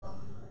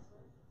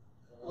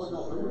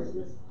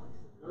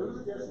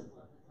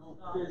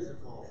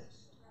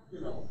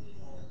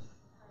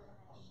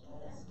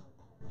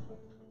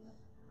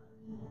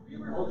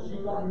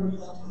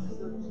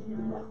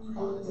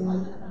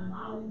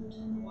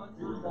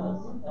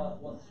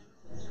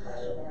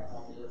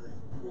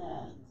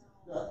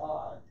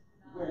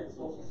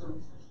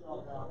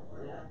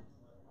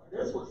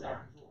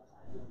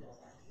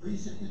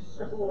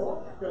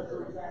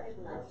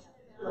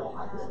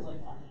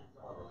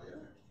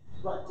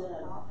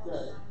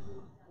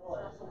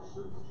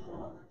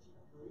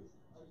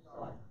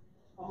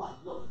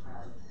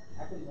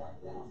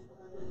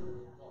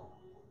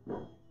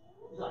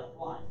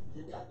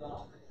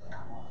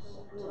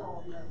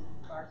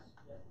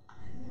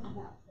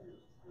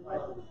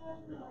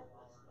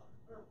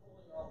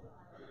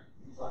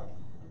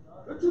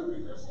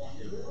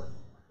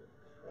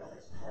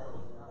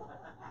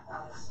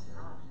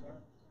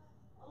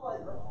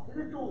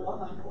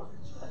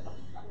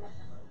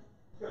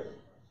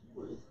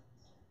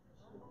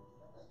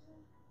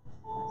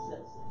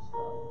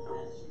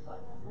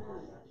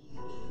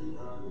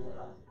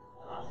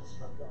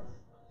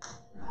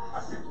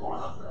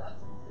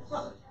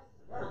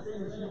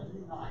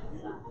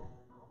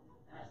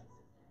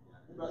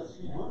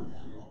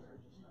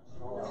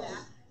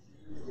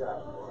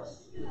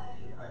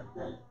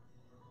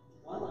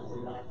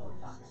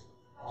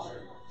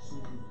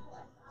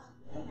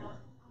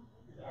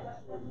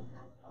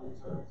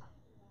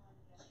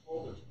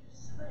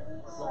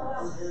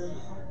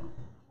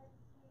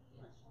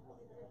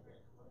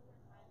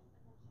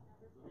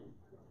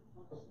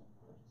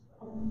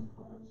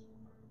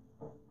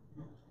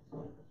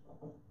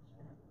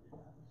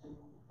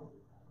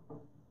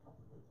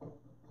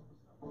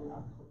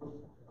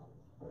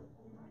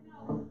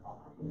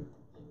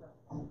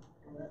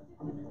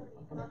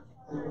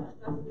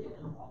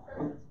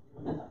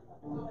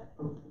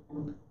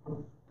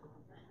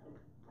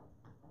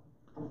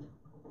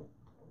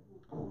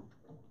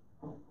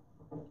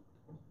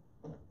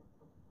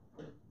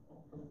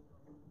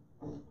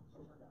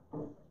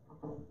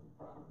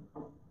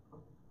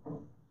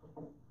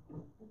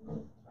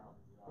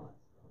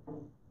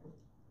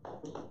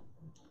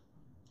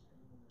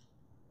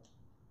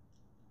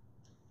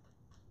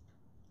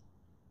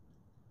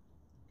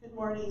Good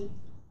morning.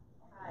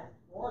 Hi.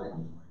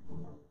 Morning.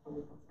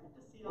 It's good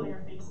to see all your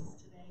faces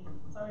today.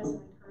 It's always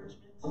an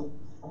encouragement to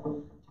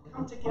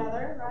come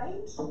together,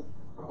 right?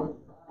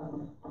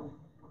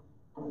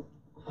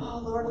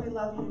 Oh, Lord, we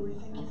love you. We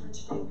thank you for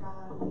today,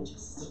 God.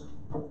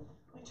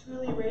 We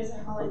truly raise a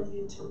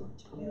hallelujah to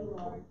you,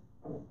 Lord.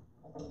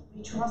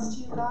 We trust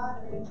you, God,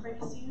 and we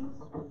praise you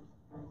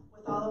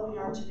with all that we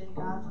are today,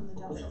 God, from the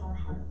depths of our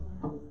heart,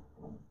 Lord.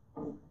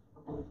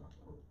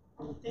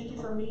 Thank you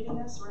for meeting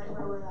us right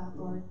where we're at,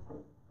 Lord.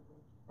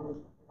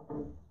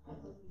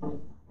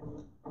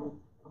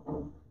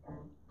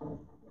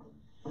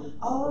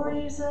 I'll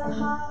raise a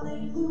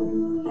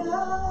hallelujah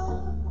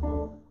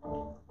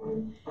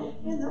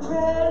in the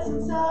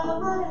presence of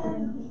my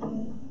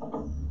enemy.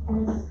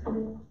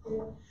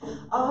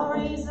 I'll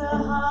raise a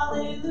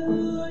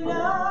hallelujah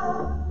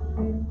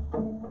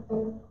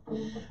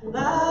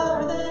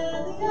louder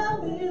than the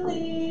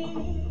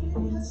unbelief.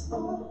 Yes,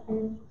 Lord.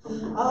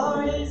 I'll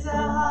raise a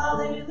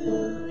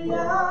hallelujah.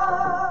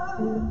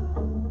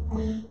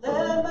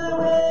 Let my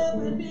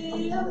weapon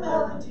be a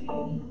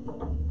melody.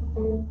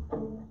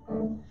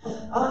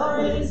 I'll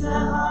raise a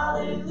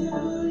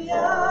hallelujah.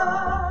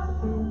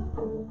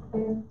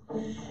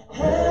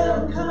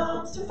 Heaven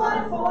comes to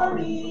fight for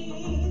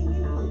me.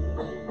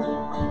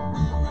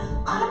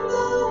 I'm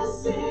gonna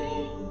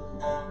sing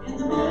in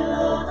the middle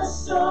of the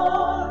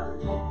storm.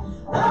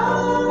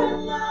 Louder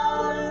and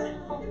louder,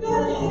 you're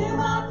gonna hear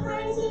my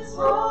praises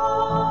roar.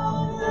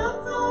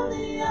 Up from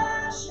the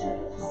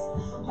ashes,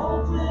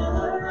 hope will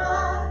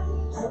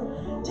arise.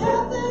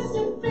 Death is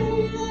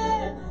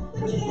defeated,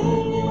 the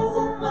King is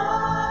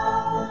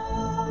alive.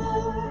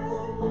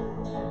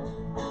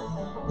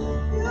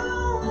 You're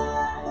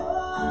alive,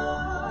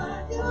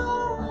 Lord, you're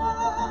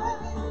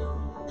alive.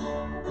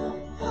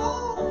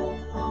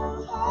 Hallelujah,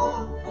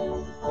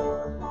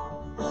 hallelujah.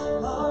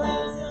 I'll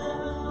raise a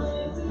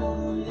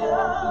hallelujah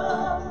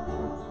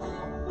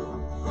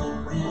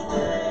with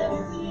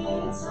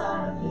everything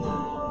inside of me.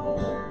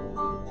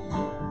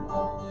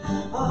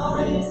 I'll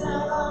raise a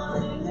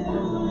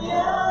hallelujah,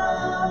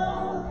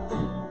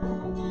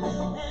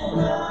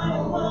 and I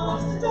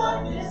watch the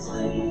darkness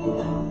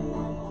flee.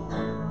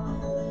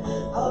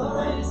 I'll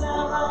raise a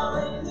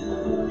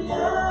hallelujah,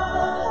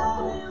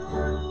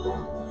 hallelujah,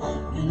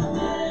 in the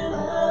middle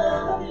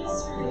of the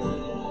mystery.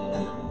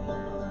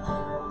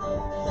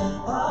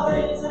 I'll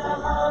raise a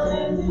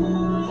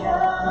hallelujah.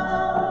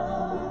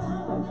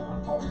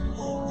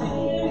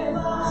 Fear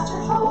lost your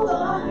hold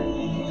on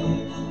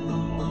me.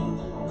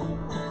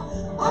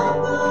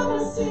 I'm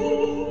gonna sing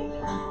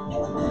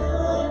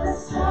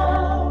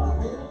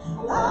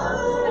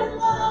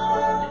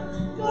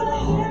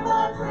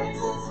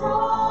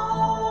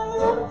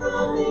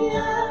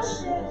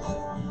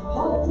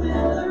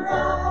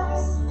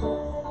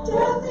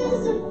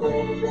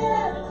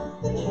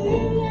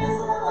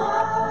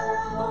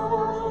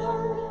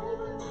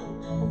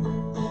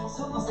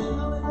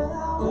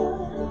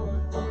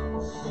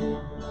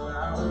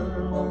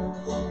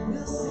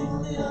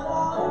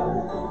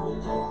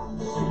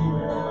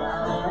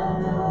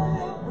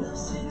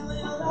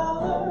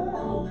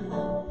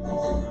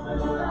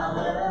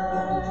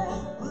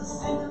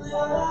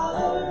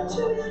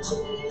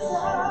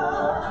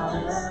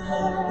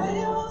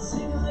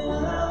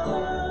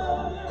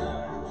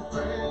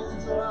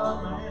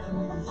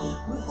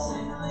We'll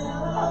sing a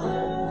little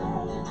louder.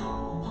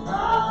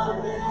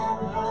 Louder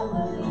and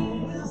louder.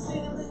 We'll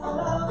sing a little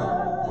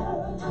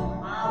louder.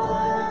 My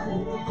word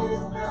is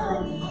a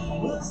melody.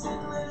 We'll sing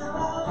a little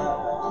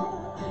louder.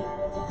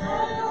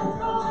 And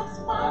promise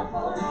my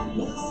party.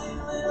 We'll sing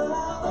a little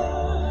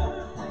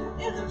louder.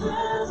 In the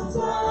presence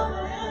of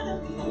our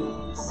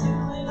enemies. Sing a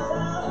little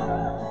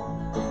louder.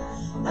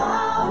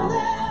 Louder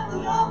than the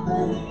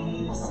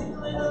unbelief. Sing a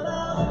little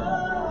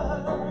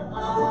louder. My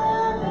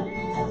word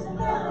is a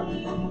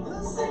melody.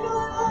 We'll sing a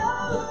little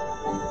louder.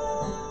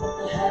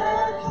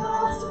 Here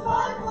comes to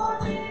fight for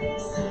me.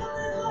 Sing a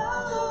little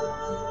louder.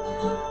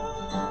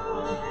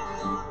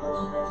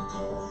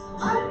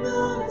 I'm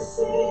gonna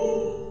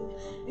sing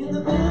in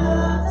the middle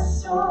of the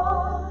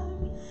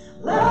storm.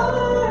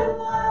 Louder and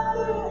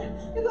louder.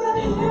 You're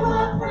gonna hear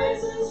my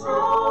praises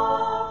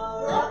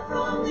roar. Up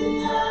from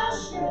the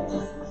ashes,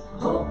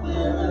 hope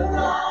will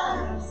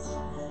arise.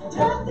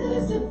 Death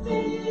is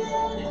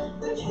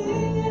defeated, the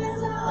King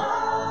is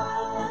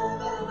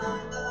alive. And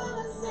I'm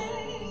gonna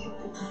sing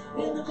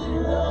in the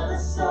middle of the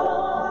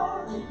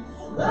storm.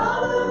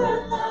 Louder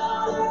and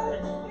louder,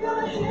 you're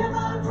gonna hear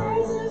my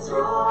praises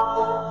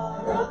roar.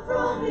 Up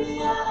from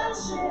the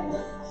ashes,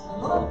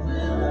 hope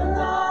will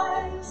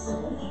arise.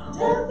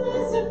 Death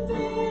is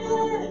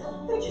defeated,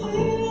 the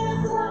King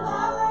is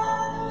alive.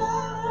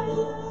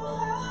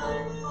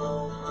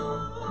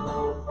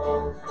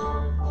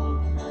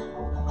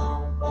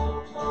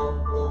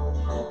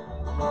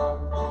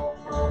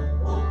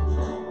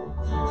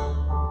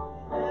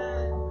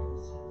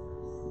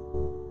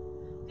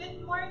 Good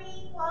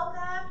morning,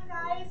 welcome, you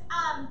guys.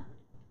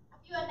 A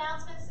few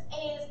announcements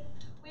is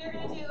we are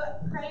going to do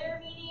a prayer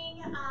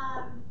meeting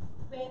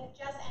with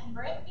Jess and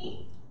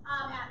Brittany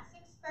at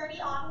 6:30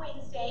 on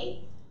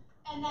Wednesday.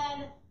 And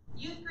then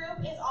youth group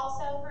is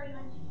also, for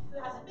anyone who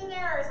hasn't been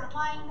there or is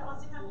online that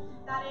wants to come,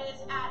 that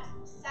is at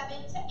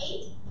 7 to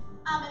 8.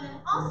 And then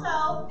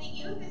also the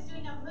youth is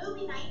doing a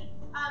movie night,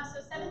 so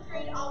 7th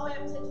grade all the way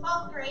up to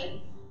 12th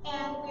grade.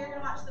 And we're going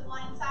to watch The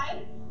Blind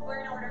Side.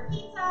 We're going to order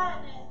pizza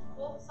and then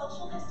we'll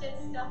social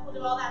distance stuff. We'll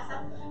do all that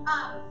stuff.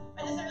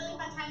 But it's a really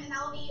fun time, and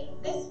that'll be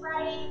this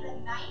Friday the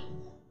 9th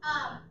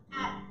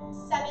at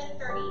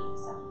 7:30.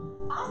 So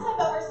awesome,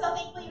 but we're so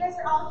thankful you guys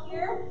are all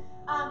here.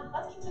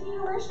 Let's continue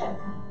to worship.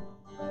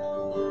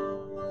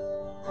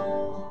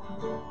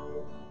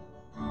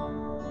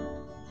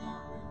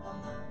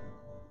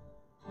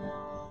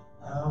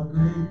 How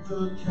great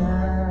the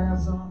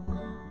chasm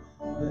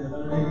that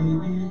lay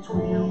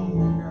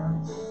between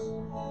us.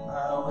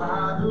 How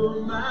high the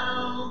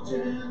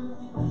mountain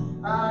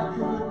I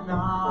could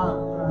not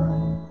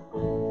climb.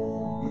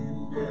 In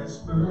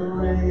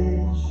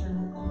desperation,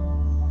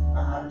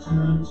 I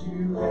turned to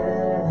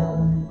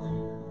heaven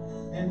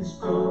and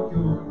spoke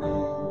your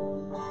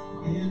name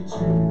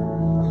into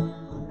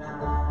the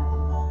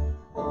night.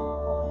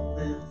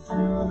 Then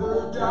through the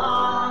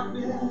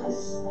darkness,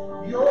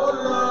 your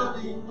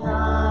loving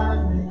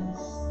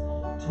kindness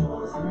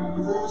tore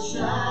through the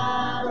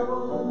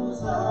shadows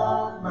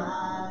of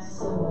my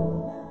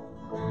soul.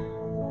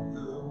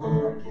 The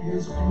work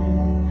is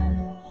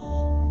finished,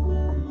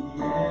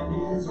 the end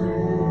is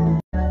written.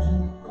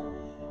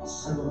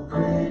 So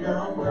great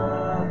a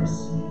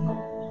mercy,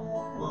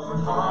 what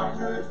heart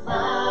could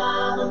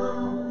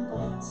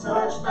fathom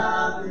such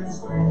boundless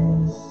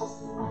grace?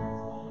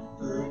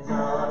 The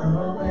God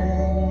of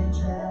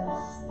ages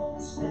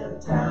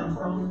stepped down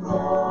from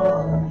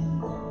glory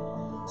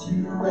to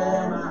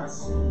wear my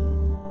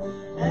sin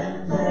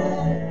and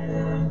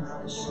bear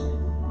my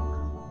shame.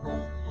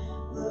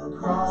 The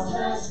cross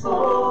has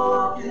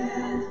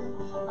spoken,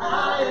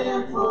 I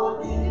am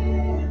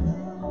forgiven.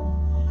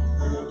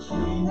 The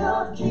King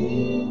of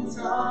Kings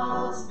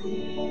calls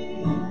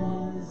me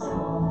his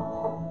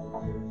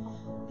own.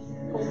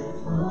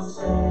 Beautiful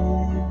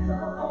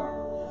Savior,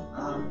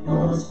 I'm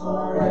yours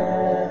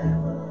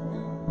forever.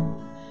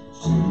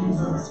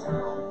 Jesus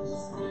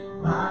Christ,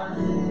 my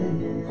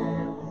living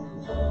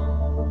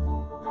hope.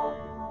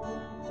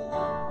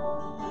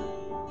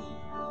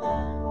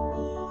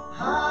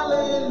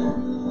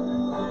 Hallelujah,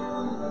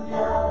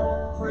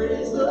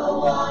 praise the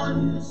one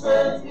who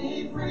sets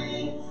me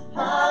free.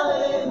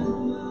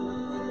 Hallelujah,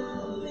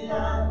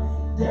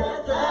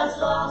 death has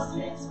lost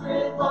its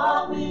grip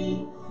on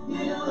me.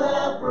 You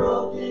have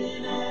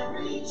broken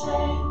every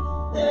chain.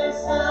 There's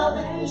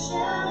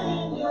salvation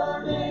in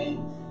your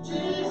name,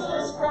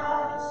 Jesus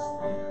Christ,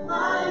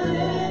 my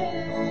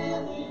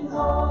living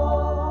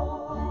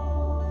hope.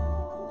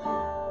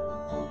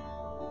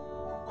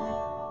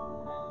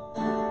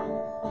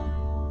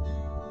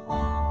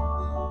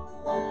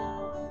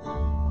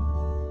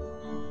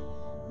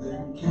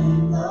 Then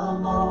came the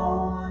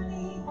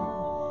morning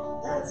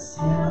that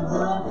sealed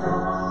the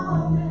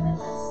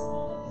promise.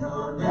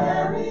 Your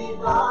very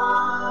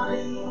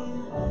body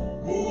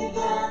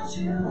began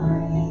to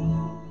breathe.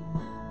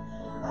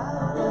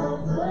 Out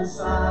of the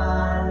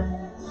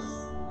silence,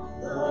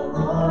 the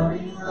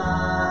roaring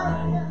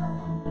lion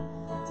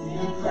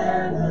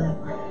declared the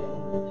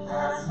grave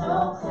has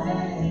no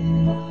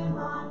claim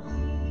on me.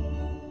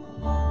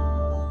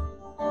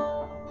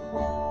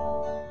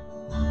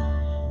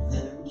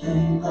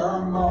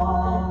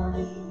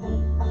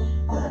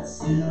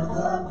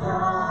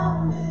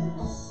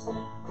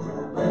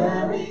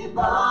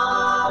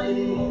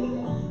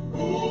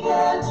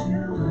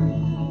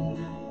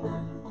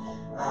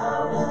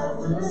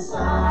 the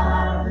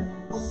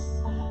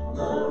silence,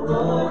 the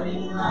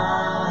roaring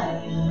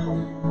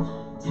lion,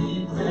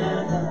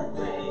 declare that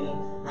great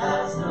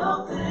has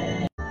no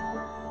claim.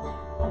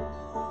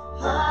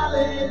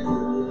 Hallelujah,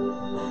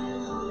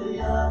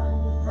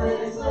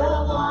 praise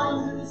the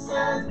one who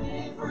sets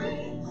me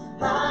free.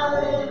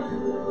 Hallelujah,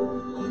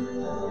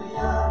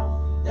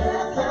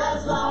 death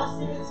has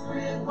lost its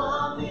grip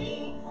on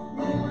me.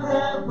 You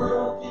have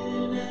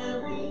broken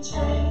every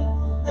chain.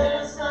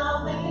 There's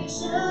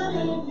salvation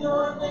in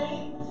your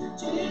name,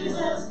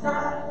 Jesus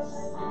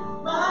Christ,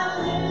 my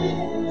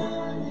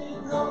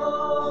living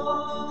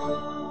hope.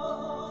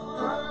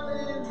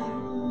 Hallelujah,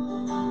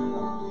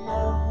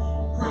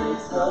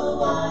 praise the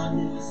one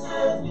who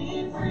set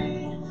me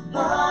free.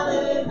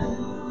 Hallelujah,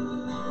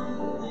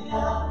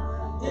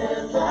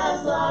 death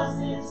has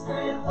lost its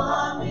grip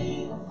on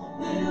me.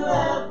 You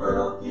have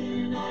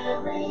broken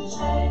every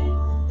chain.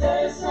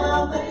 There's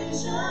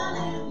salvation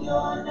in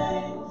your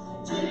name,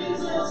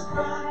 Jesus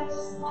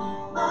Christ,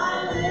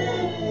 my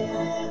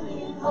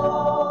living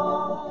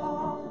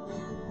hope.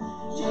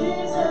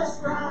 Jesus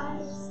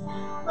Christ,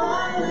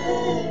 my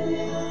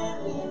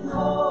living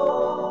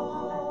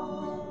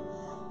hope.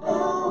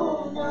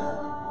 Oh,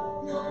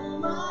 God, you're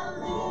my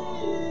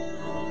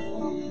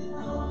living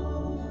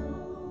hope.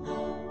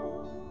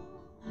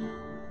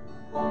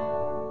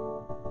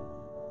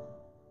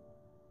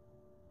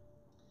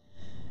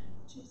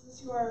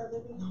 Jesus, you are our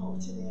living hope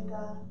today,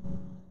 God.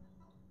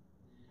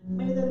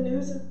 May the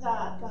news of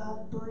that,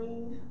 God,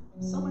 bring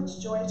so much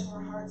joy to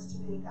our hearts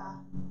today,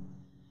 God.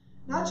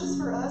 Not just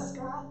for us,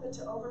 God, but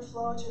to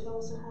overflow to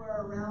those who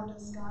are around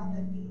us, God,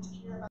 that need to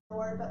hear about the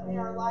Lord. But may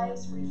our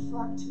lives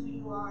reflect who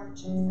you are,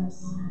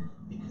 Jesus,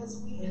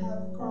 because we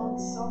have grown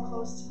so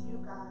close to you,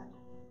 God,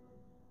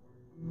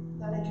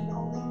 that it can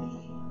only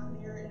be a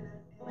mirror and an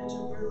image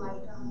of your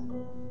light, God.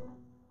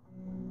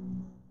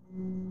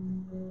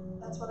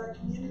 That's what our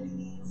community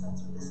needs.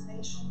 That's what this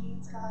nation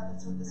needs, God.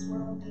 That's what this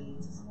world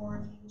needs, is more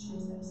of you,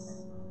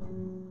 Jesus.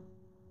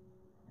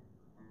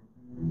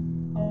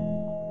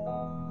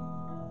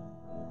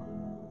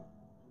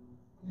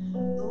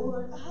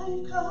 Lord,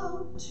 I've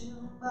come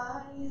to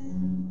my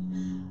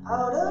end.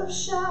 Out of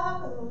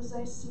shadows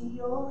I see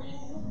your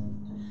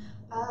hand.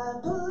 I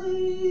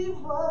believe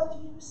what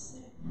you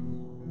said,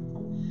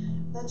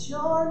 that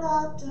you're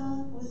not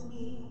done with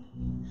me.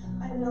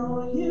 I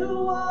know you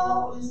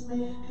always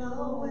make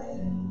a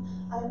way.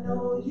 I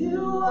know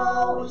you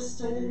always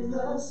stay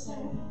the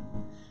same.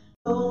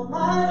 Though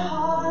my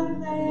heart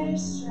may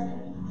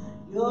stray,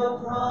 your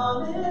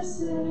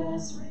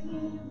promises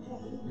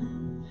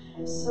remain.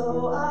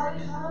 So I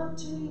come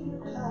to you,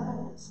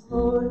 'cause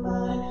Lord,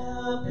 my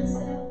cup is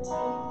empty.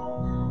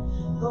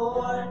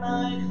 Lord,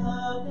 my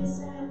cup is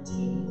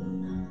empty.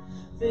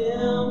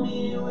 Fill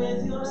me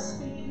with your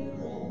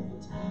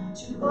spirit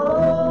to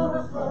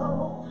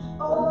overflow,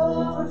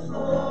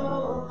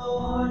 overflow.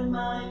 Lord,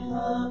 my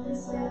cup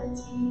is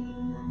empty.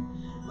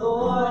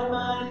 Lord,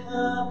 my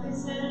cup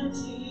is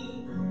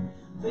empty.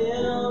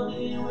 Fill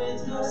me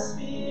with your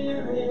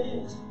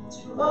spirit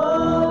to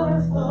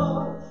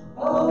overflow,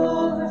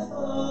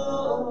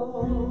 overflow.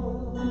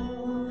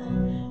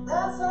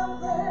 That's our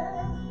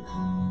prayer,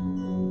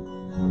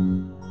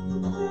 the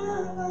prayer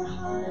of our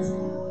hearts,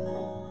 God.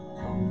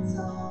 It's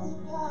all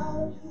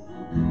about you.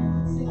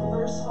 Sing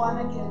verse 1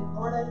 again.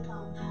 Lord, I've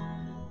come.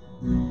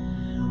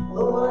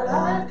 Lord,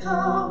 I've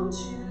come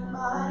to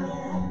my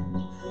end.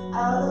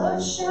 Out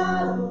of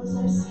shadows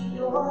I see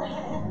your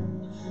hand.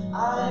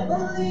 I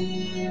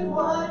believe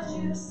what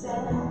you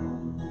said,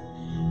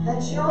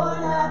 that you're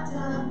not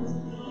done with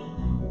me.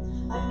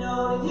 I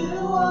know you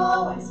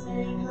always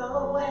make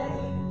a way.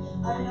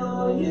 I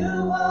know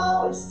you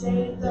always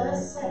stay the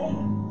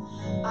same.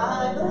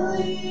 I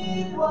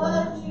believe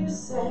what you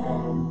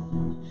said,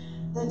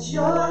 that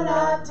you're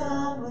not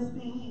done with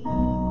me.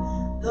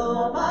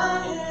 Though my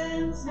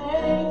hands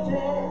may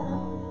fail,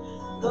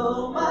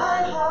 though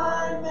my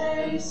heart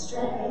may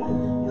stray,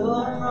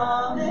 your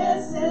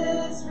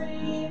promises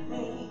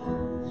remain.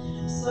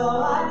 So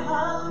I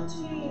come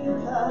to you,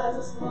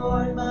 'cause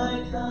Lord,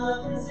 my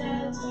cup is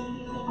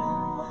empty.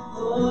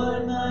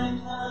 Lord, my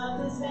cup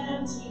is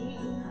empty.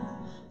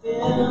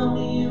 Fill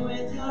me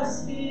with your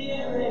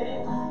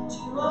spirit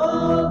to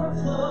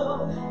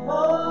overflow,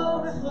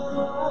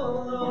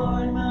 overflow.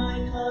 Lord, my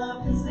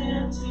cup is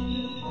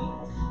empty.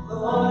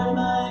 Lord,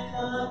 my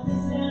cup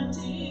is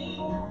empty.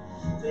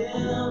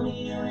 Fill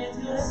me with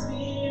your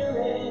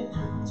spirit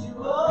to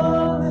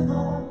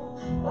overflow,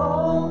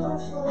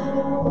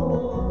 overflow.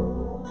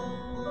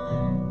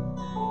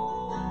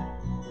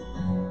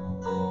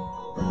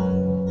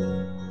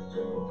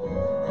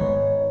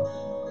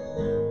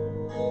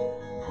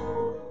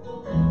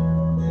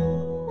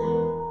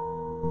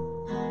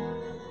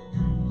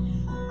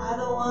 I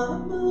don't want to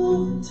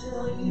move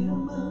until you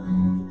move.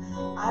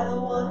 I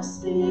don't want to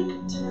speak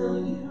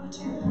until you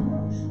do.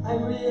 I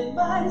rid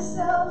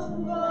myself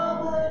of all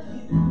but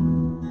you,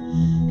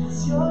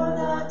 'cause you're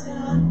not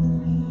done with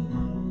me.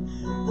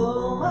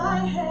 Though my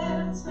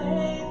hands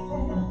may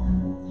fail,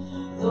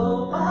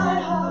 though my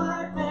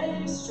heart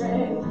may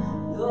stray,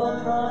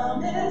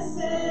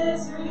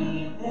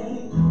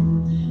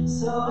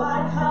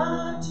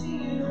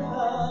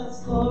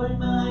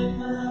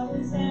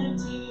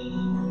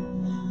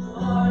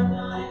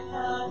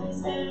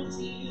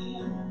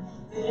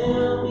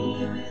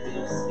 me with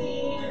your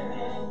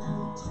spirit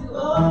to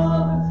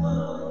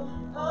overflow,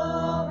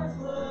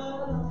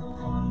 overflow.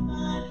 Lord,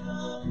 my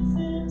cup is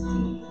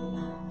empty.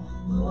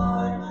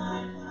 Lord,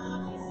 my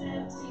cup is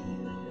empty.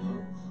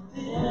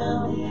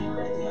 Fill me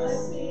with your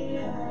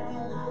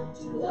spirit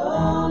to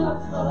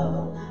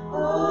overflow,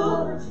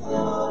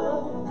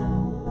 overflow.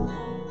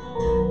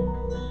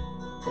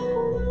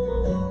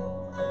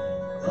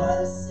 For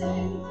the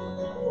sake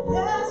of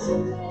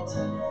yesterday,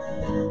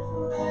 today, and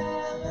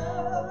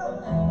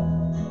forever.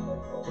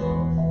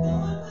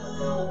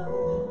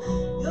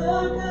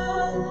 You're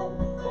good,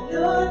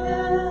 you're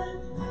good,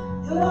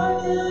 you're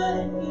good,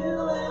 and you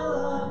will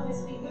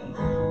always be.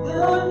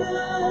 You're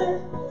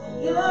good,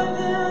 you're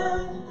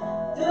good,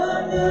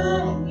 you're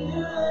good, and you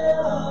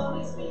will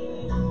always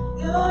be.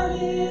 You're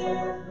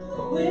here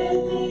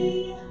with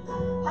me.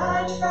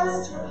 I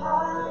trust your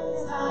heart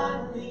as I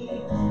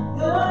believe.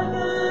 You're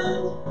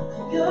good,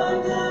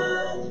 you're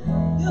good,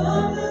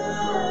 you're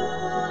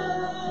good.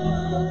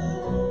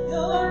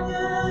 You're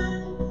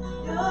good,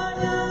 you're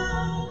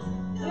good,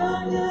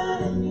 you're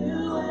good, and you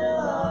will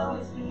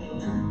always be.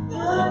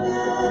 You're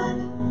good,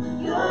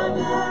 you're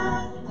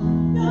good,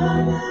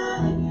 you're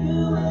good, and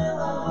you will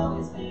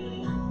always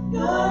be.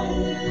 You're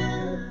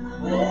here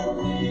with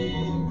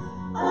me.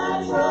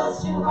 I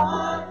trust your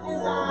heart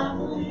as I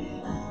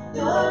believe.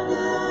 You're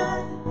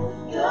good,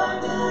 you're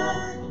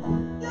good,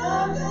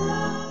 you're good.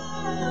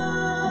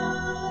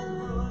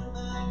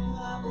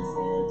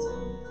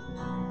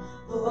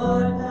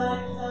 Lord, my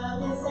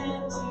cup is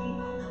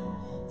empty.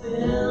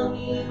 Fill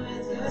me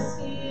with your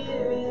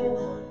spirit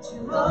to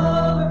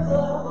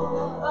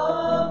overflow,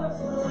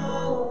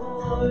 overflow.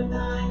 Lord,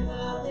 my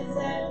cup is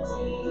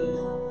empty.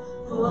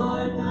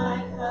 Lord,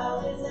 my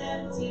cup is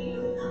empty.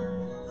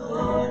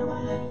 Lord,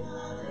 my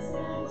cup is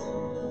empty.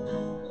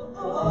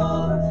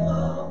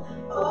 Overflow,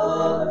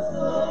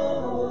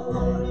 overflow.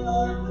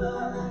 You're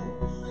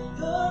good,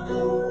 you're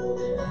good,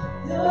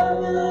 you're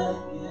good,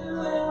 you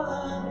will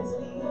always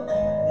be.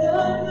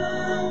 You're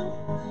good,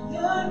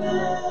 you're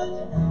good,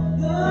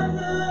 you're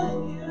good,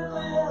 and you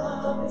will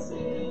always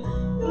be.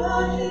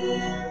 You're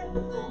here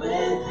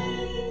with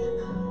me.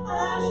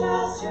 I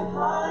trust your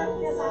heart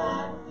as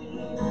I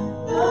believe.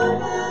 You're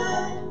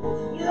good,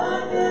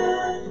 you're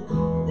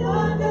good,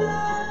 you're good.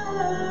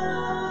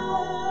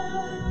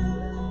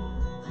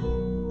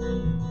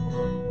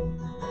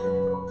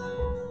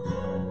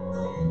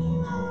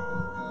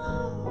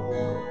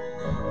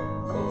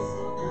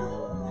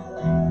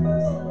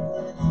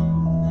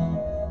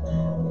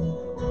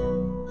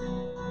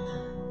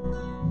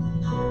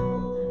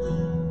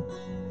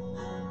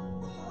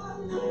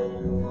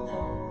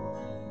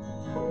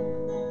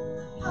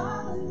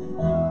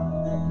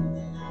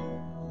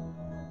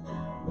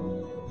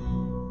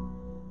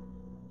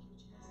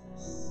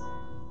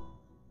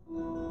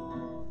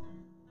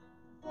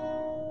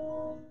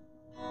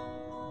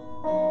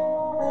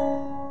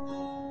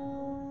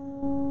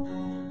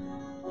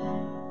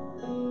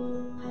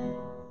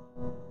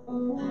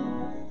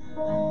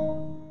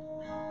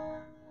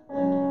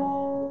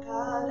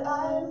 God,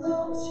 I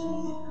look to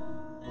you.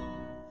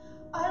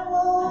 I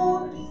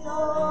won't be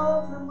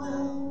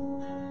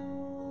overwhelmed.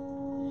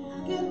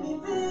 Give me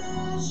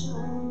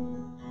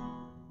vision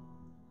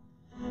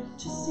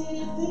to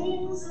see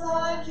things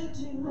like you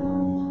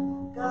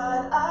do.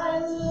 God, I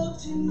look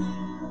to you.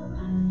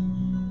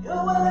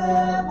 You're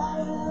where my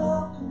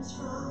help comes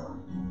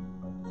from.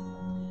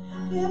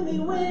 Give me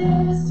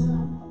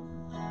wisdom.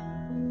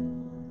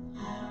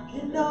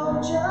 You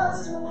know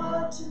just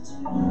what to do.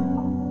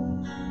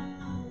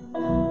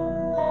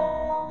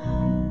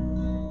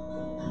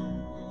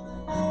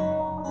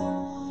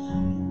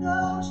 You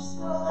know just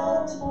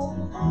what to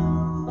do.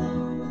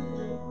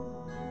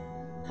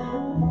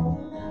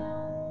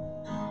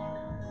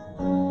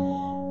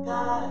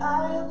 God,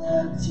 I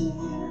look to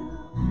you.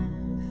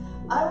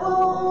 I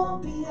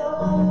won't be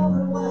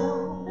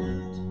overwhelmed.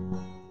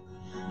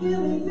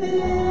 Give me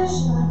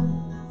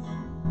vision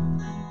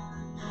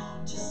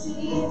to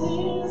see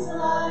things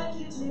like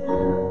you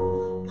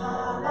do.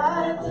 God,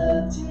 I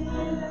look to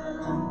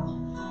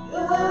you.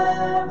 You're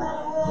where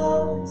my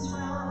help is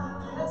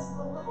from. Yes,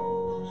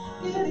 Lord.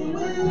 Give me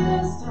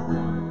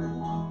wisdom.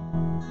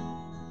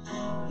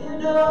 You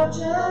know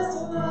just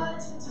what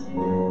to do.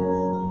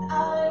 And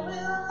I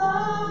will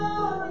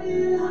love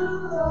you,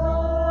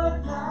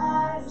 Lord,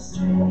 my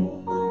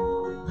strength.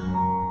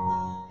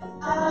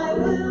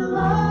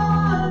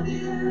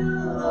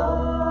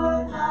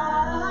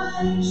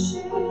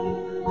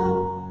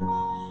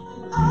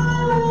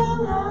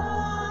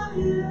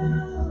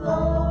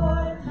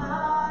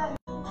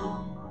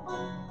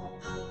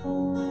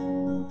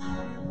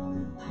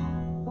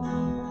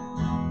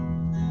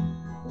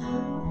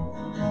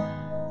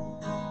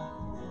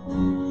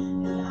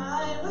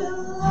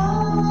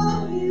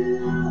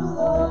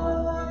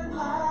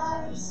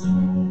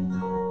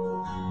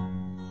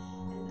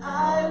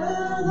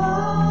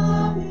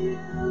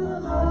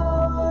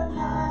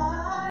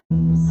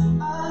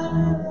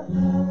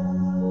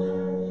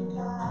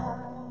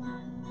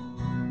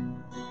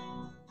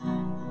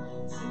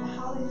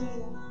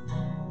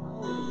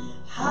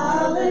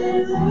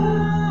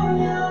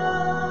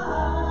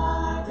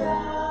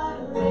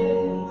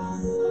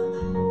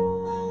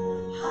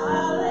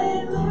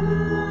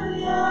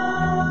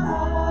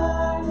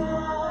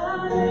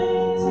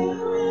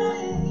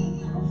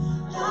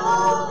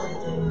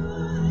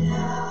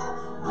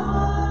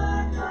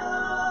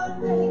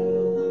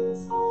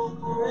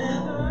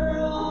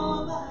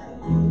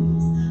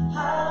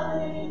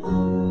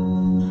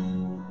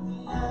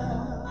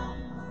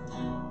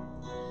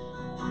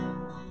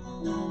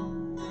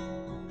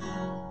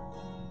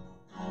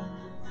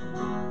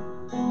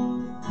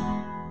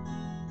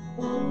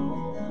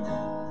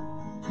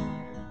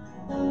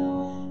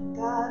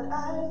 God, I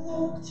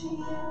look to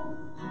you.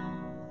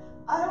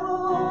 I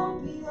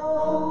won't be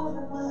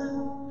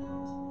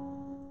overwhelmed.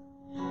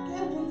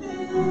 Give me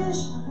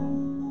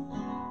vision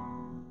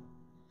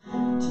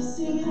to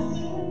see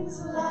things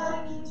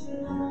like you do.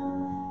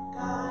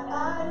 God,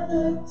 I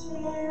look to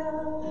you.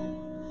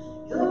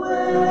 You're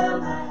where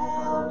my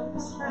help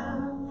is from.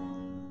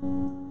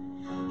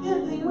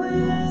 Give me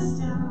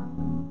wisdom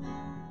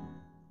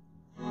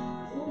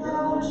and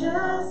know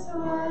just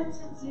what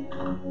to do.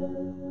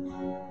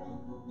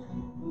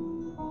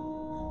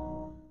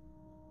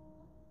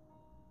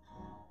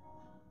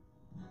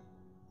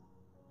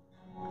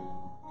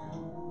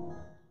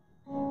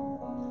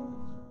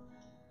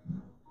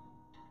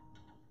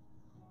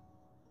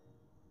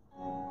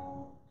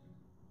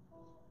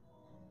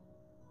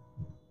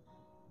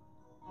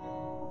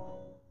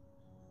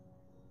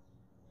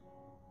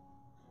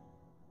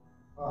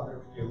 Father,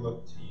 we do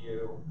look to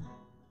you.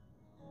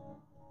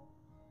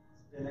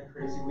 It's been a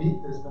crazy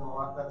week. There's been a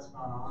lot that's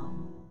gone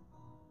on.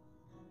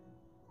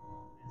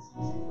 It's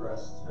easy for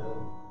us to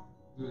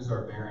lose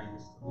our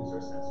bearings, to lose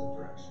our sense of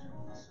direction.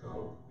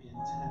 So we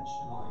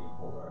intentionally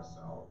hold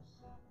ourselves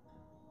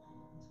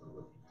to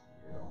looking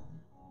to you.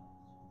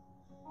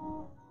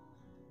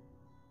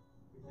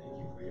 We thank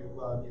you for your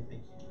love. We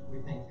thank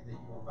you that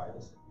you invite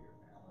us into your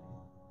family.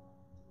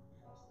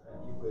 We ask that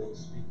you would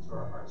speak to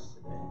our hearts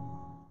today.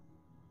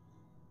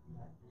 And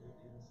that you would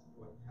lead us into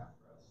what you have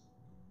for us.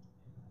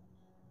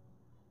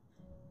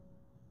 Amen.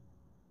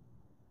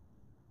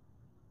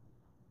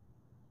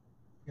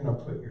 You're going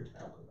to put your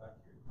tablet back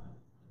here, Glenn.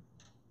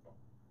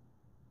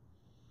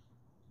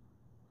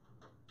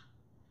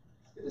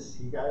 It's good to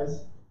see you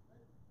guys.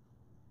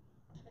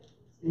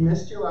 We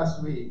missed you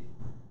last week.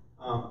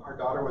 Our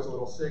daughter was a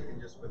little sick,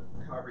 and just with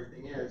how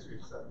everything is, we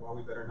said, well,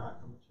 we better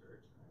not come to church.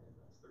 Right?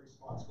 That's the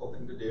responsible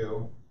thing to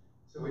do.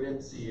 So we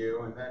didn't see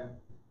you. And then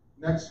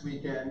next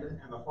weekend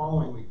and the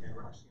following weekend,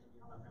 we're actually going to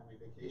be on a family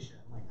vacation,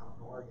 like out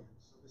in Oregon.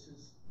 So this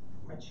is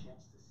my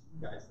chance to see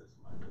you guys this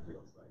month, it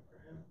feels like,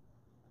 right?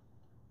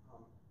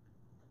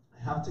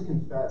 I have to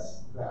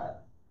confess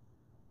that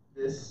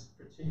this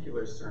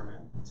particular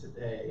sermon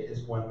today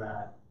is one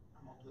that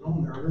I'm a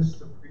little nervous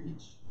to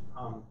preach.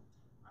 I'm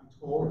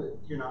told that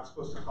you're not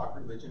supposed to talk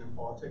religion and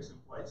politics in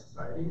polite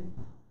society.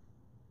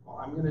 Well,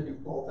 I'm going to do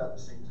both at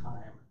the same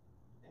time.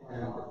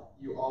 And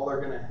you all are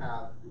going to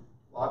have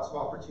lots of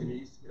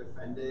opportunities to get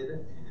offended.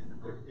 And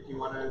if you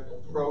want to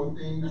throw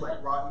things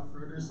like rotten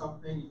fruit or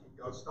something, you can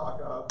go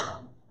stock up.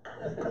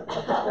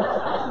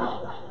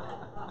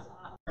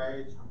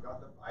 Right? I've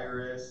got the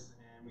virus,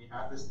 and we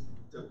had this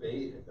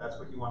debate, if that's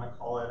what you want to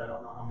call it. I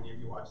don't know how many of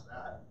you watched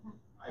that.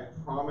 I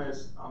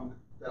promised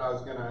that I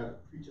was going to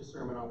preach a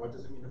sermon on what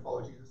does it mean to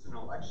follow Jesus in an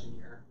election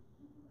year.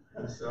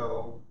 And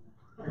so,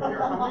 here we are.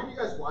 How many of you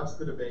guys watched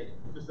the debate,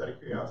 just out of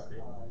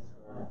curiosity?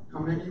 How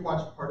many of you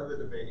watched part of the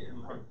debate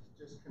and like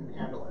just couldn't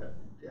handle it?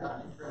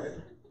 Yeah, right?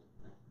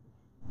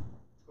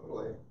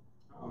 Totally.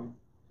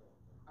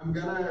 I'm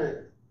going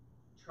to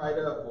try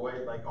to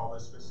avoid like all the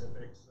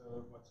specifics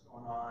of what's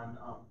going on.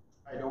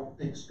 I don't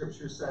think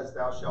Scripture says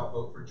thou shalt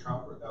vote for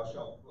Trump or thou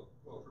shalt vote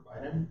for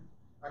Biden.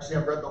 Actually,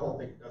 I've read the whole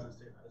thing. It doesn't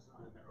say that. It's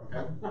not in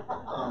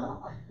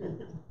there,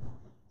 okay?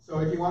 So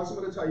if you want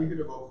someone to tell you who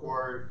to vote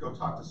for, go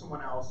talk to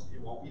someone else.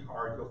 It won't be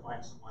hard. You'll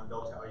find someone.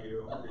 They'll tell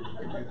you. You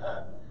can do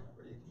that,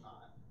 or you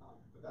cannot.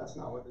 But that's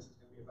not what this is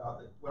going to be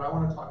about. What I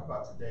want to talk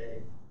about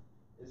today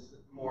is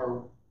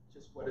more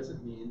just what does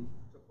it mean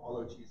to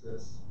follow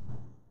Jesus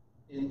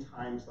in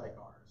times like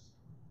ours.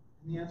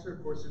 And the answer,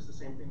 of course, is the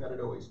same thing that it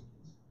always means.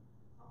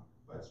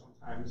 But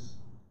sometimes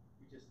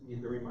we just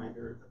need the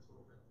reminder that's a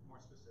little bit more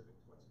specific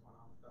to what's going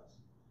on with us.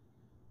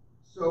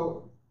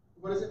 So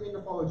what does it mean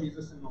to follow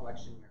Jesus in an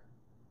election year?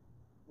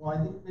 Well,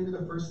 I think maybe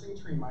the first thing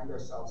to remind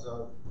ourselves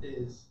of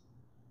is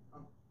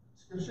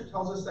Scripture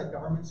tells us that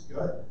government's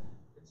good.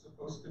 It's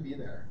supposed to be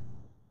there.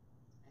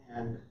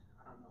 And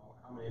I don't know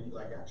how many of you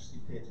like actually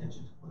pay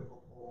attention to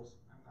political polls.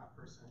 I'm that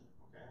person,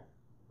 okay?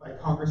 Like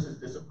Congress's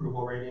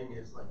disapproval rating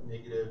is like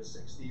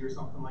 -60 or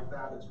something like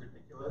that. It's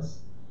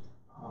ridiculous.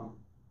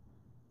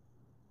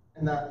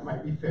 And that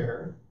might be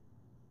fair,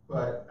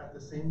 but at the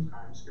same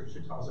time,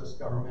 Scripture tells us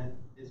government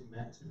is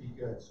meant to be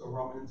good. So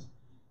Romans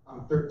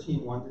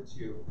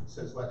 13:1-2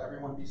 says, let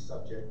everyone be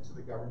subject to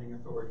the governing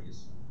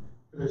authorities,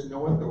 for there's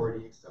no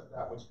authority except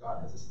that which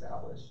God has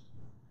established.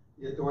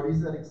 The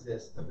authorities that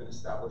exist have been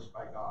established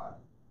by God.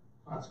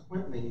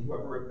 Consequently,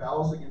 whoever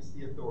rebels against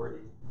the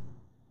authority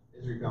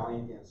is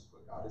rebelling against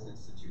what God has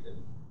instituted.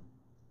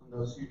 And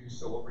those who do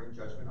so will bring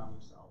judgment on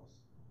themselves.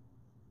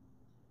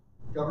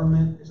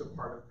 Government is a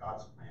part of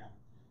God's plan.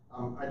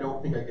 I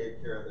don't think I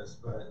gave care of this,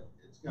 but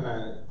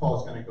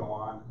Paul's gonna go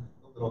on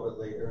a little bit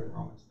later in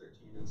Romans 13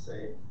 and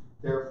say,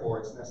 therefore,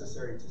 it's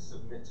necessary to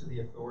submit to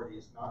the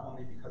authorities, not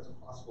only because of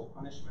possible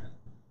punishment,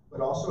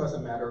 but also as a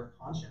matter of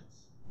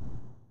conscience.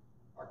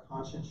 Our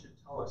conscience should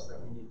tell us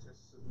that we need to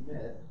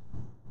submit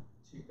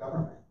to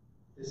government.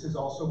 This is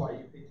also why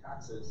you pay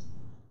taxes,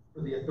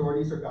 for the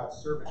authorities are God's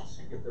servants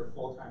who give their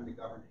full time to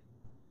governing.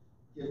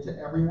 Give to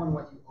everyone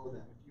what you owe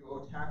them. If you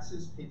owe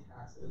taxes, pay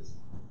taxes.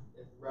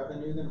 If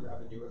revenue, then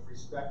revenue. If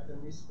respect,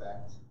 then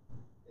respect.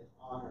 If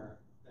honor,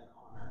 then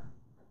honor.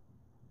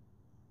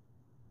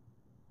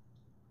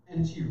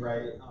 N.T.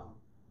 Wright,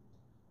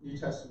 New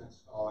Testament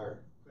scholar,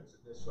 puts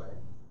it this way.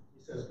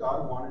 He says,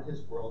 God wanted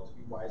his world to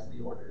be wisely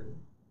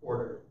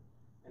ordered,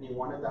 and he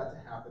wanted that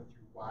to happen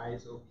through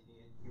wise,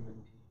 obedient human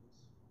beings.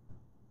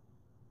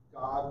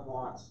 God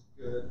wants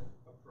good,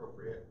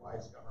 appropriate,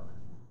 wise government.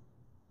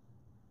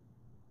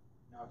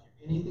 Now, if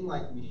you're anything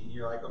like me,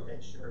 you're like, okay,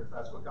 sure, if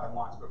that's what God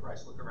wants, but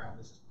Bryce, look around.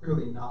 This is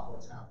clearly not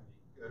what's happening.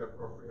 Good,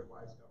 appropriate,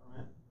 wise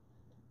government.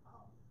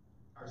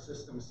 Our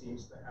system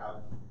seems to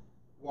have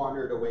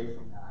wandered away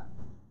from that.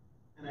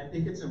 And I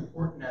think it's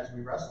important as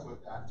we wrestle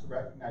with that to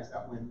recognize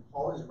that when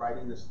Paul is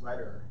writing this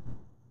letter,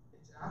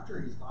 it's after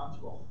he's gone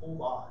through a whole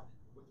lot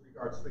with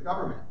regards to the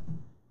government.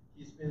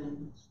 He's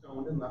been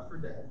stoned and left for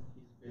dead.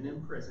 He's been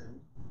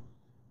imprisoned,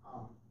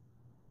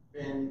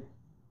 been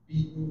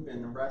beaten,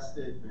 been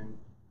arrested, been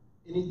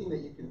anything that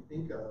you can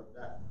think of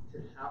that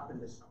could happen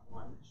to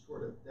someone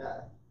short of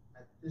death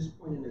at this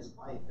point in his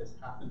life has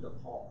happened to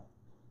Paul.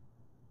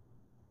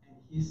 And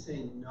he's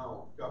saying,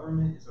 no,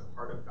 government is a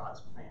part of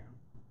God's plan.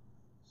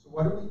 So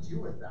what do we do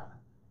with that?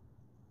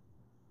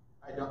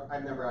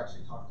 I've never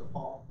actually talked to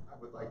Paul. I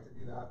would like to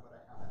do that,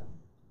 but I haven't.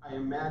 I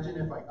imagine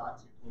if I got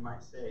to, he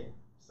might say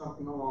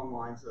something along the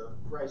lines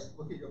of, Bryce,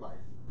 look at your life.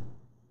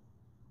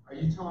 Are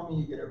you telling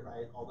me you get it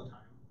right all the time?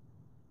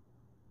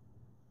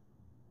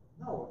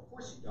 No, of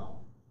course you don't.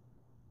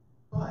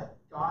 But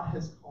God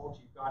has called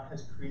you. God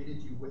has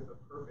created you with a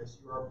purpose.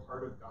 You are a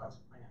part of God's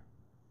plan.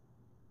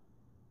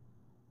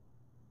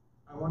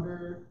 I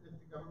wonder if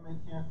the government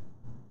can't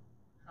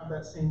have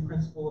that same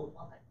principle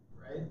apply,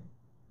 right?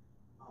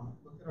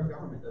 Look at our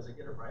government. Does it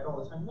get it right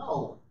all the time?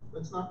 No.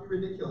 Let's not be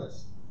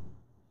ridiculous.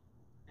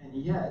 And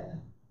yet,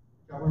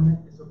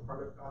 government is a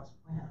part of God's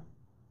plan.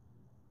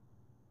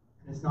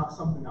 And it's not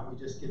something that we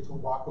just get to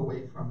walk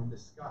away from in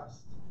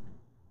disgust,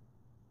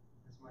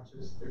 as much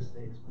as there's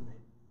days when maybe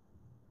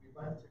we'd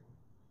like to.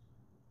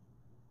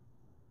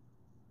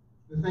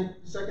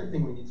 The second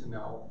thing we need to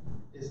know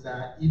is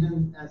that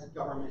even as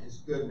government is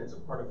good and it's a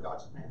part of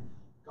God's plan,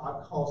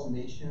 God calls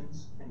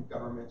nations and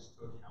governments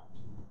to account.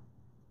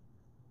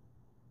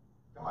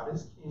 God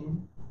is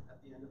king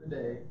at the end of the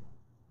day,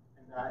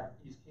 and that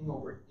he's king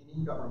over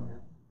any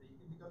government that you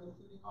can think of,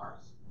 including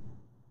ours.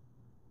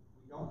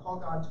 We don't call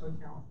God to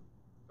account.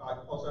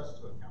 God calls us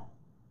to account.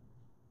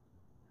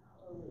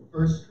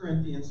 1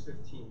 Corinthians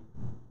 15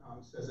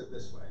 says it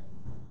this way.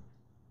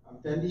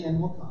 Then the end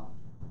will come,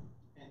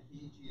 and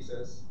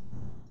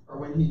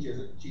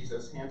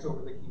Jesus hands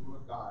over the kingdom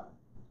of God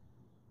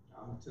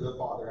to the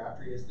Father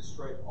after he has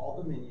destroyed all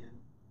dominion,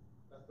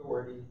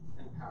 authority,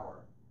 and power.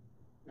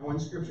 And when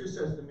Scripture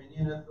says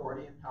dominion,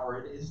 authority, and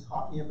power, it is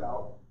talking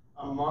about,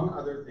 among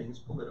other things,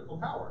 political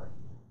power.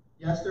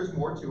 Yes, there's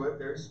more to it.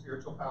 There's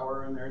spiritual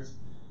power, and there's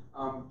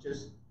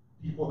just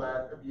people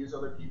that abuse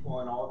other people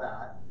and all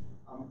that.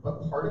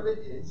 But part of it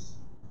is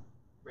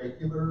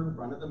regular,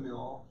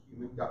 run-of-the-mill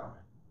human government.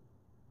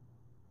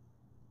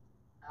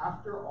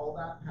 After all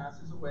that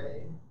passes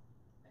away,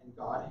 and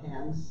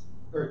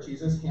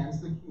Jesus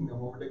hands the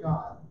kingdom over to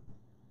God,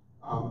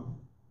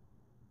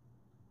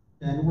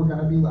 then we're going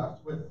to be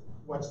left with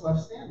what's left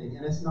standing,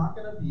 and it's not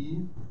going to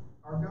be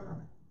our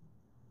government.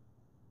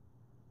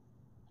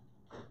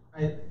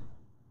 I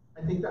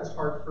think that's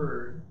hard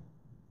for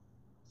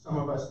some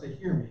of us to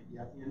hear. Maybe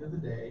at the end of the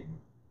day,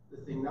 the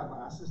thing that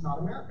lasts is not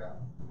America.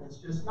 It's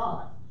just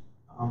not.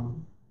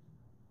 I'll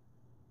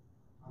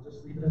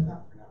just leave it at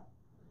that for now.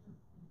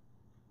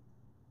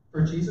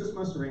 For Jesus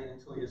must reign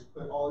until he has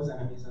put all his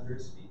enemies under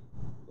his feet.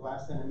 The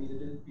last enemy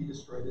to be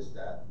destroyed is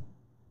death,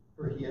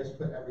 for he has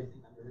put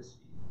everything under his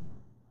feet.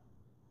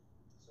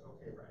 So,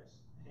 okay, Bryce,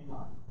 hang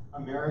on.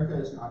 America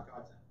is not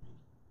God's enemy.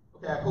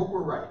 Okay, I hope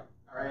we're right,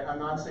 all right? I'm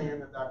not saying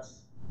that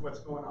that's what's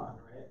going on,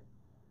 right?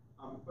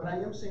 But I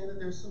am saying that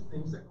there's some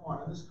things that go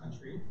on in this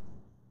country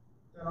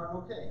that aren't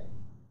okay,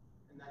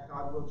 and that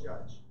God will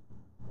judge,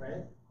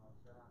 right?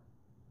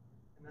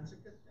 And that's a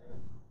good thing.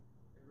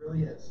 It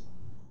really is.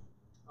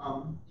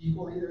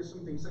 Equally, there's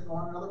some things that go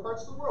on in other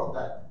parts of the world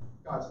that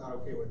God's not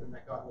okay with and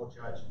that God will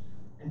judge.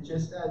 And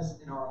just as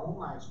in our own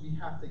lives, we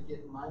have to get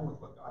in line with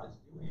what God is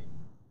doing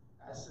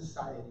as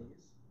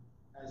societies,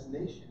 as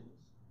nations.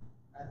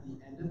 At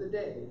the end of the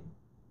day,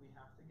 we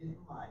have to get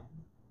in line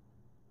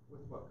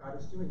with what God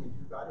is doing and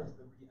who God is,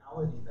 the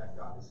reality that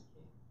God is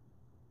king.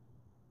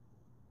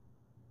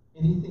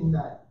 Anything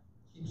that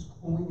keeps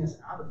pulling us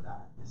out of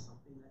that is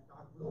something that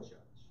God will judge.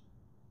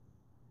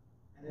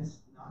 And it's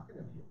not going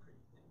to be a pretty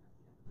thing at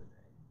the end of the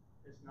day.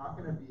 It's not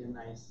going to be a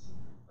nice,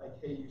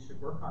 like, hey, you should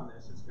work on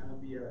this. It's going to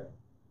be a,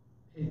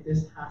 hey,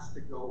 this has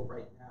to go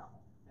right now.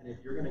 And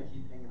if you're going to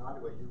keep hanging on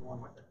to it, you're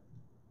going with it.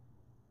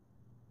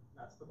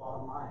 That's the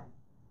bottom line.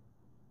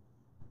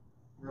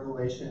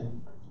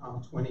 Revelation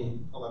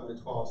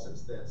 20:11-12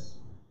 says this.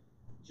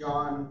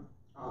 John,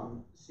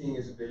 seeing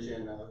his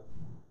vision of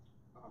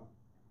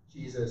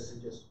Jesus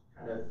and just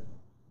kind of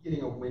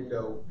getting a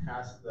window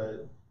past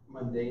the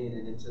mundane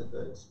and into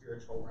the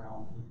spiritual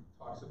realm, he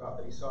talks about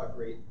that he saw a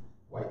great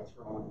white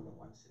throne and the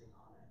one sitting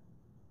on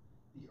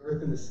it. The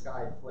earth and the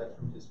sky fled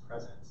from his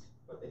presence,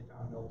 but they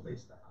found no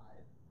place to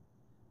hide.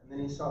 And then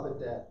he saw the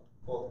dead,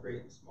 both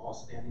great and small,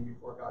 standing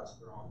before God's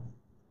throne.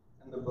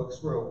 And the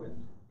books were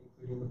opened,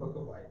 including the book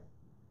of life.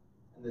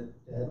 And the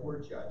dead were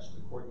judged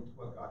according to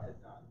what God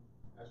had done,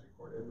 as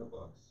recorded in the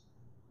books.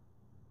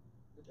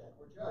 The dead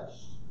were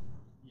judged.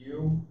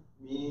 You,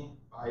 me,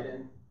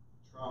 Biden,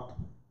 Trump,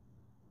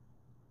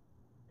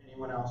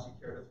 anyone else you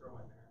care to throw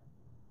in there.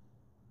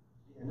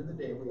 At the end of the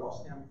day, we all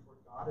stand before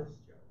God as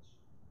judge.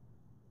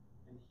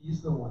 And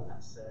he's the one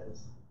that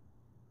says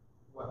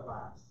what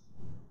lasts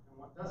and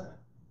what doesn't.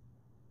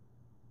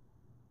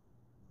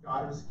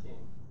 God is king.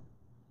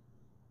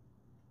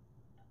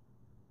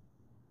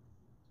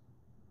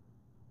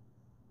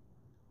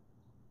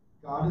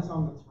 God is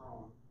on the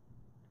throne,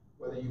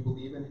 whether you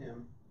believe in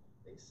him,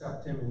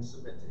 accept him, and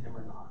submit to him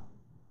or not.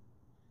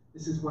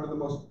 This is one of the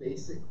most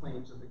basic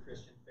claims of the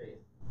Christian faith.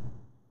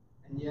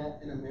 And yet,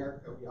 in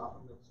America, we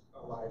often live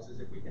our lives as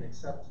if we can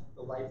accept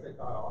the life that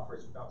God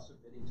offers without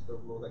submitting to the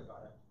rule that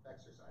God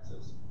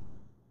exercises.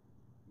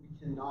 We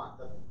cannot.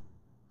 The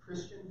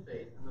Christian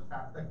faith and the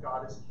fact that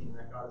God is king,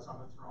 that God is on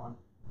the throne,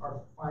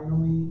 are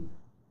finally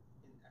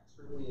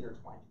inexorably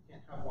intertwined. You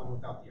can't have one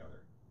without the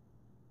other.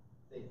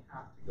 They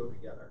have to go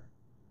together.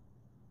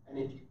 And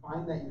if you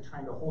find that you're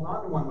trying to hold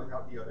on to one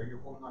without the other, you're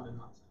holding on to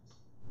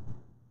nonsense.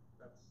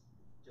 That's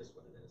just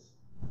what it is.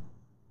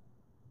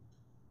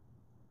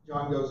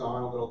 John goes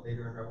on a little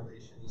later in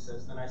Revelation. He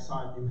says, "Then I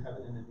saw a new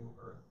heaven and a new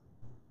earth.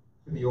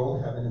 For the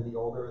old heaven and the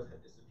old earth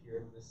had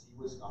disappeared, and the sea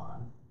was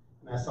gone.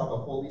 And I saw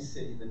the holy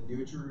city, the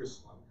new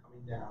Jerusalem,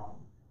 coming down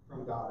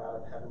from God out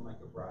of heaven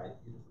like a bride,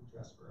 beautifully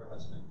dressed for her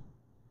husband.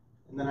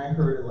 And then I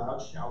heard a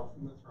loud shout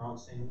from the throne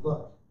saying,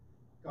 'Look,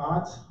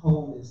 God's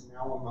home is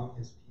now among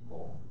his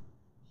people.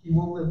 He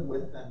will live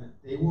with them, and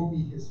they will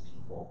be his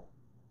people.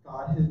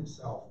 God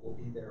himself will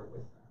be there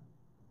with them.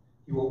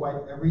 He will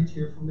wipe every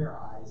tear from their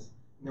eyes,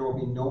 and there will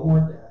be no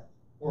more death,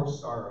 or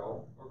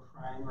sorrow, or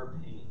crying, or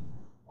pain.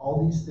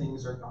 All these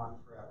things are gone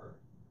forever.'"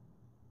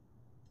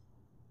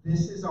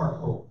 This is our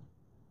hope.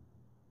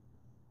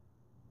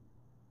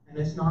 And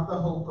it's not the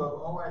hope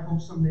of, oh, I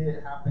hope someday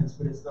it happens,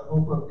 but it's the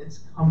hope of it's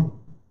coming.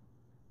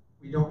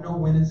 We don't know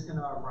when it's going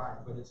to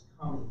arrive, but it's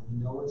coming. We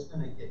know it's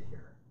going to get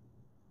here.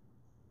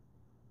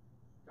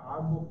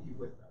 God will be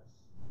with us.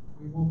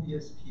 We will be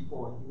his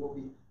people, and he will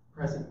be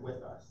present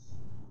with us.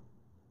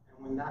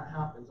 And when that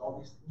happens,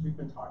 all these things we've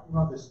been talking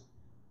about, this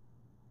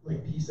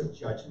like piece of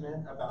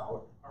judgment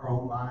about our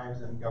own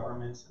lives and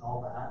governments and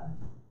all that,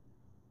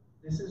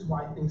 this is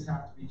why things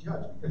have to be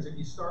judged. Because if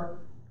you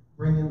start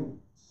bringing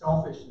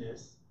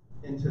selfishness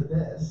into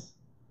this,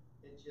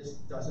 it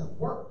just doesn't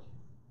work.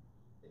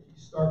 If you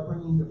start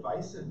bringing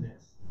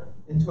divisiveness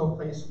into a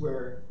place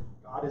where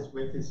God is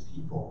with his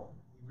people,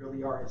 we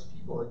really are his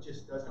people, it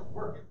just doesn't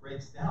work. It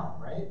breaks down,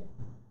 right?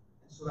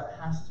 And so that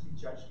has to be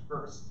judged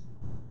first.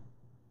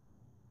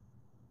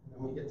 And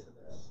then we get to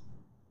this.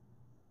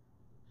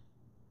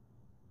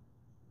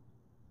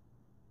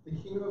 The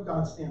kingdom of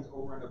God stands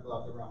over and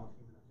above the realm of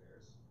human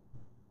affairs.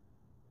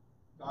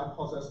 God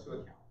calls us to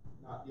account,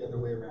 not the other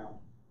way around.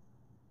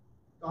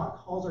 God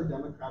calls our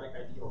democratic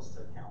ideals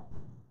to account.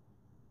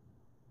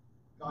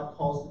 God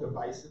calls the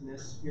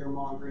divisiveness,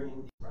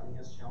 fear-mongering, running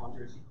as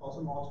challengers, he calls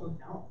them all to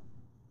account.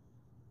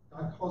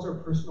 God calls our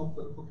personal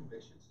political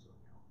convictions to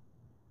account.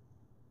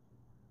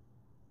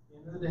 At the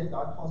end of the day,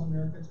 God calls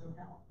America to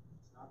account.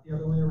 It's not the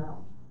other way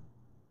around.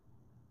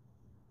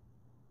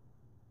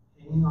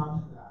 Hanging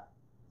on to that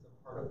is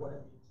a part of what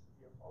it means to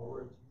be a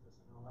follower of Jesus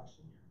in an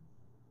election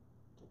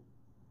year.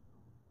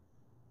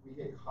 We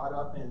get caught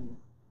up in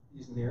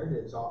these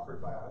narratives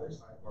offered by either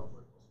side of our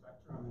political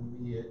spectrum, and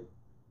we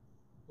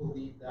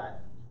believe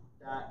that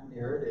that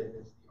narrative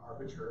is the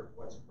arbiter of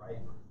what's right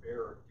or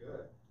fair or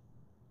good,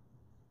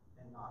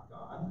 and not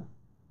God.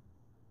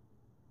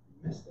 You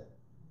missed it.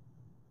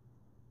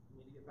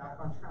 You need to get back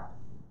on track.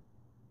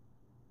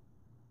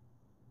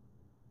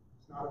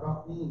 It's not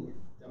about being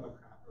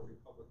Democrat or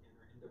Republican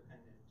or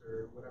independent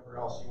or whatever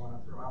else you want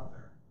to throw out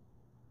there.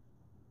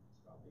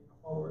 It's about being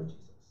a follower of Jesus.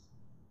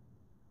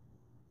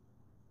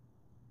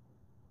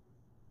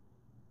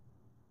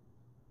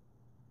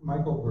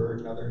 Michael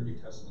Bird, another New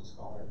Testament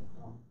scholar,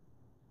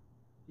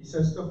 he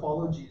says to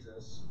follow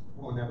Jesus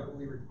will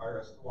inevitably require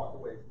us to walk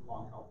away from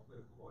long-held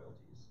political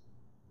loyalties,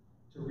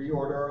 to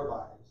reorder our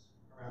lives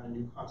around a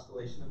new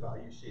constellation of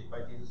values shaped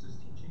by Jesus'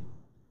 teaching,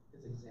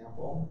 his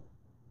example,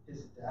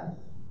 his death,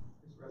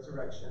 his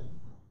resurrection,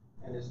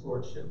 and his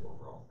lordship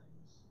over all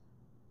things.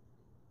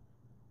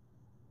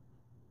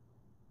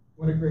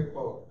 What a great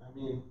quote. I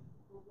mean,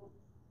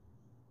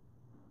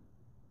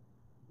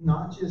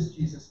 not just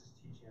Jesus'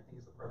 teaching, I think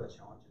is the part that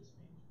challenges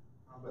me,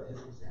 but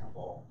his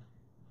example,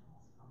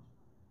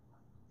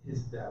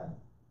 his death.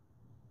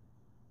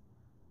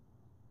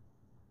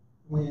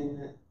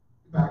 When,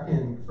 back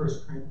in 1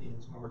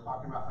 Corinthians, when we're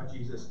talking about how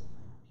Jesus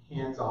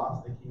hands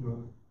off the kingdom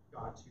of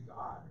God to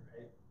God,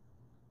 right?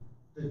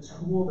 The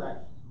tool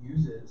that he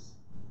uses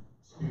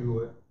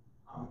to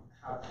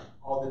have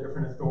all the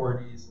different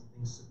authorities and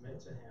things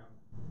submit to him,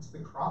 it's the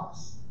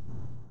cross.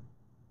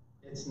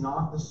 It's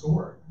not the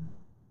sword.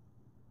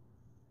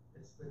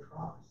 It's the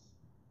cross.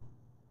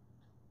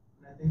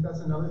 And I think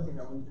that's another thing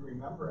that we need to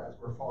remember as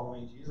we're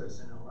following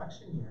Jesus in an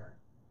election year.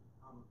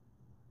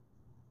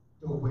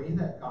 The way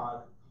that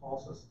God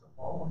calls us to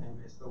follow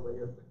him is the way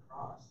of the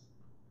cross,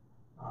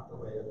 not the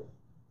way of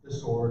the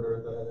sword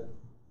or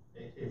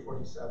the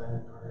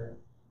AK-47 or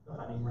the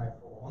hunting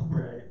rifle,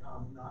 right?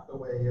 Not the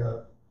way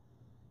of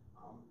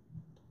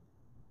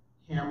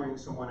hammering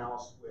someone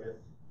else with,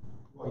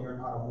 well, you're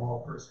not a moral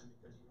person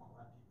because you won't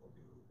let people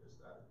do this,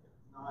 that, or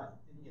the other. Not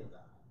any of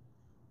that.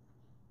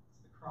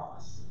 It's the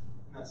cross.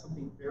 And that's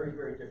something very,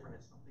 very different.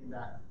 It's something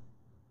that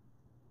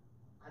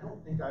I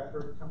don't think I've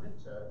heard come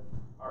into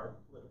our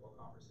political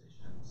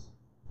conversations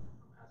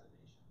as a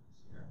nation this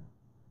year.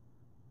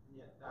 And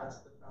yet that's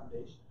the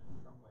foundation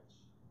from which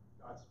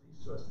God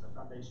speaks to us, and the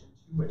foundation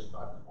to which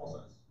God calls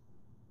us.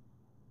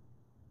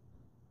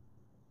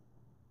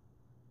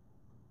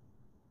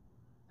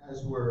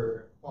 As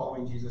we're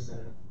following Jesus in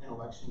an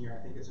election year,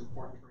 I think it's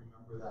important to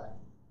remember that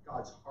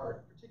God's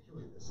heart,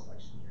 particularly this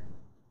election year,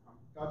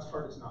 God's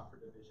heart is not for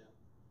division.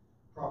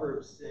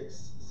 Proverbs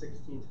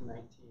 6:16 to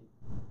 19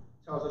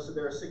 tells us that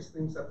there are 6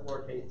 things that the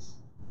Lord hates,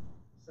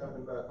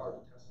 7 that are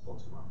detestable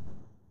to him.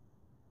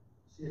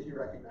 See if you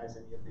recognize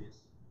any of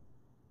these.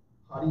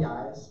 Haughty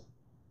eyes,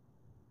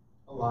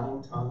 a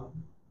lying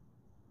tongue,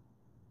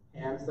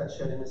 hands that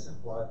shed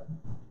innocent blood,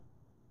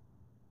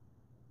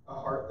 a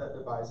heart that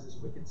devises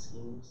wicked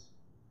schemes,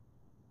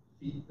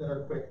 feet that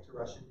are quick to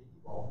rush into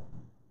evil,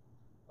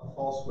 a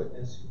false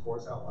witness who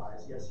pours out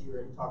lies. Yes, he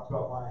already talked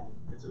about lying.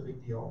 It's a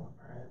big deal, all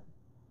right?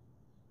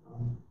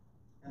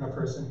 And a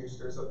person who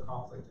stirs up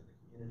conflict in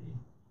the community.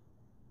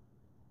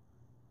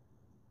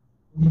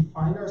 We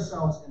find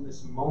ourselves in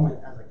this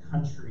moment as a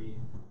country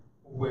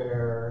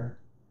where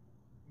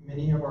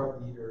many of our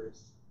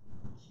leaders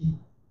keep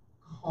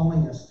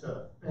calling us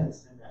to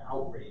offense and to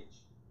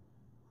outrage.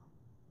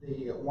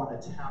 They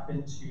want to tap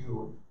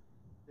into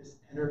this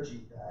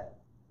energy that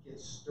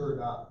gets stirred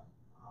up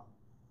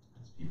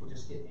as people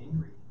just get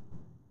angry.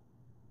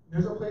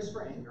 There's a place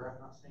for anger.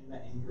 I'm not saying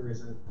that anger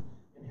is an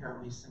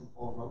inherently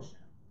sinful emotion.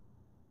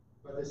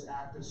 But this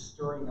act of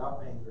stirring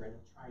up anger and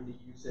trying to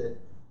use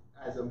it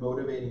as a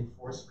motivating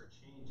force for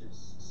change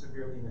is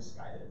severely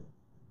misguided.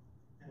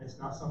 And it's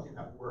not something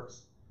that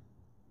works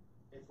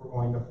if we're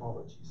going to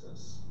follow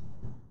Jesus.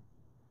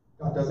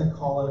 God doesn't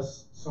call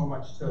us so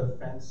much to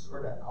offense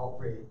or to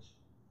outrage,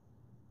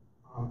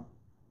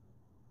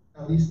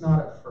 at least not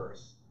at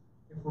first.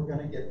 If we're going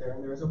to get there,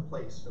 and there is a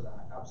place for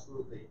that,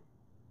 absolutely.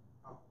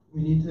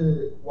 We need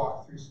to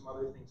walk through some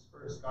other things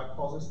first. God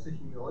calls us to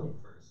humility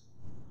first.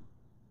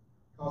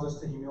 He calls us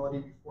to humility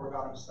before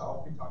God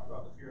himself. We talked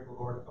about the fear of the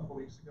Lord a couple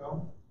weeks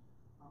ago.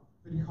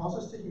 But he calls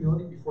us to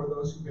humility before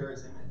those who bear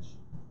his image.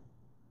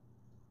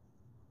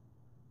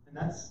 And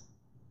that's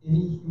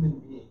any human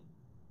being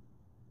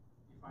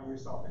you find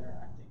yourself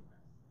interacting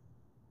with.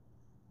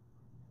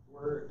 If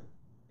we're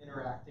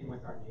interacting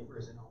with our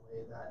neighbors in a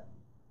way that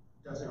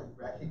doesn't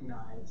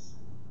recognize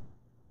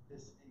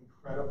this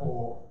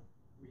incredible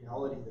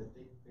reality that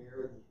they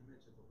bear the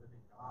image of the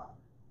living God,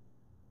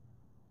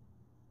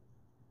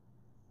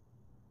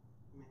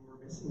 I mean,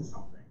 we're missing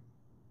something.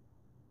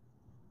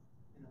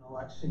 In an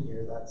election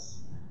year,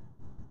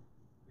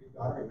 we've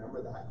got to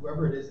remember that.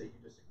 Whoever it is that you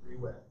disagree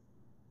with,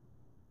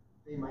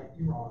 they might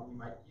be wrong.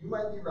 You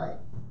might be right.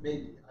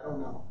 Maybe. I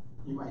don't know.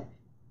 You might be.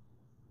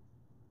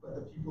 But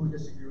the people who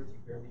disagree with you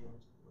bear the image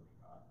of the living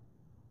God.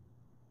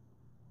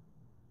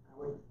 I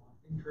would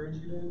encourage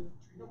you to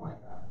treat them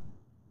like that.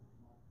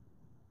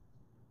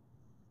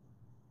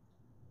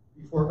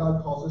 Before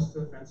God calls us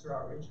to offense or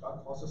outrage,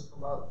 God calls us to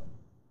love.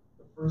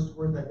 The first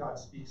word that God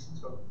speaks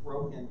into a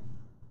broken,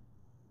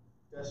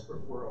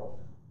 desperate world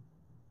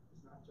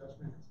is not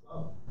judgment, it's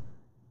love.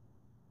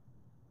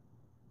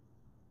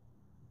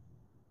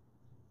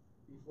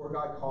 Before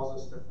God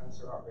calls us to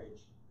offense or outrage,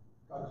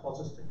 God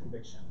calls us to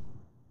conviction.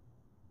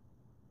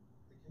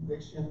 The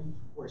conviction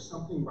where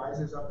something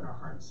rises up in our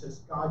heart and says,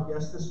 God,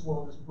 yes, this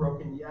world is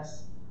broken.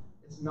 Yes,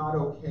 it's not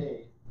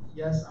okay.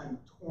 Yes, I'm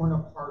torn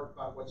apart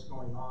by what's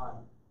going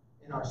on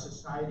in our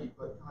society,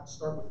 but God,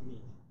 start with me.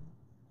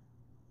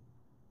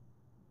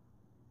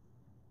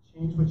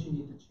 Change what you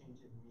need to change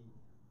in me.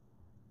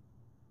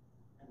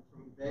 And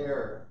from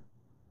there,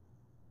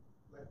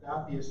 let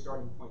that be a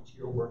starting point to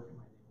your work in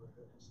my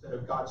neighborhood, instead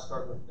of God,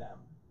 start with them.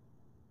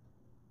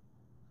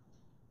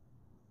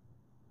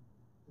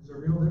 There's a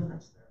real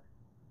difference there.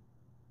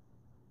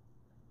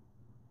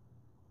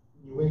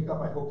 When you wake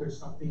up, I hope there's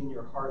something in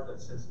your heart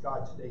that says,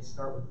 God, today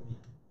start with me.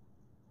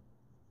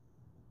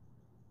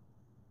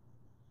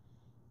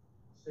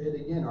 Say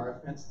it again, our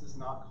offense does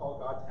not call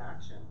God to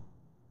action.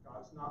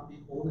 God's not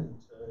beholden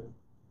to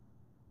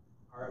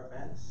our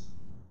offense.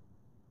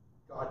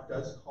 God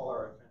does call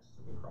our offense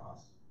to the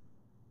cross.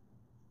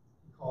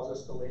 He calls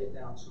us to lay it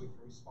down so we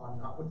can respond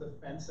not with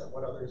offense at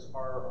what others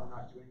are or are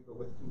not doing, but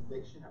with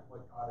conviction at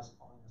what God is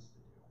calling us to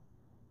do.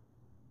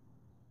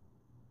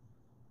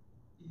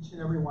 Each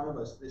and every one of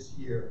us this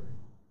year,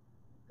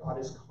 God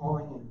is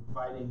calling and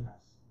inviting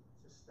us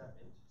to step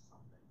into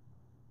something.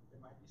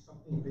 It might be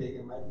something big,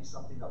 it might be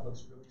something that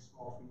looks really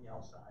small from the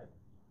outside.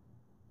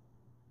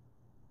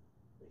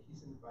 But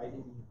He's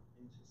inviting you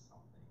into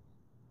something.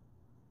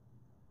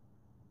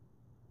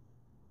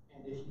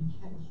 And if you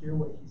can't hear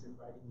what He's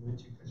inviting you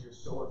into because you're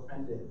so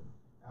offended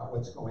at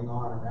what's going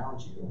on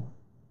around you,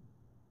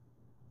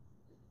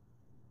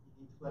 you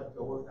need to let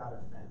go of that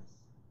offense.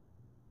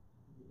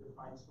 You need to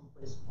find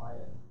someplace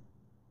quiet. And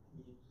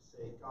you need to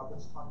say, God,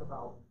 let's talk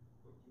about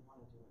what you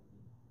want to do with me.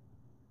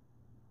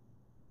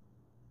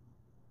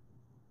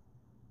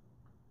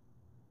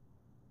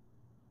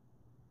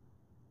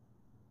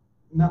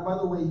 And that, by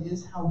the way,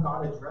 is how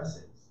God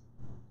addresses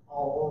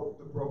all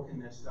the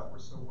brokenness that we're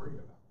so worried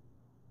about.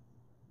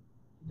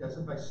 He does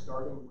it by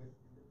starting with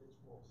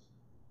individuals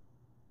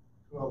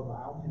to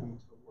allow Him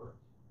to work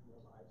in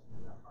their lives and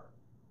in their heart.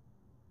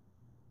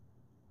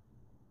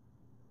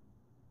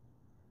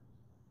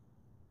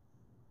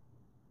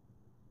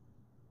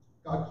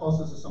 God calls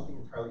us to something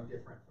entirely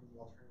different from the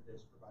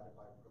alternatives provided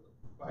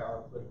by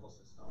our political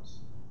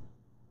systems.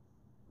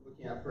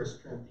 Looking at 1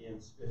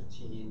 Corinthians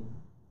 15,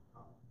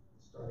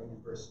 starting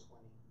in verse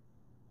 20.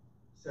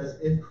 It says,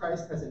 if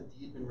Christ has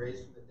indeed been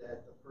raised from the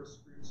dead, the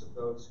first fruits of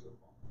those who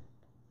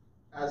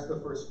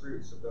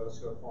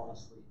have fallen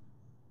asleep.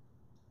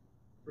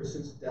 For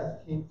since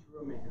death came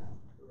through a man,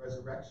 the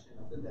resurrection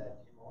of the dead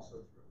came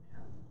also through a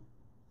man.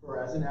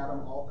 For as in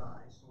Adam all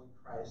die, so in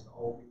Christ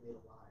all will be made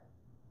alive.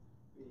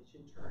 But each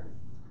in turn,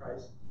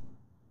 Christ,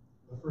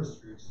 the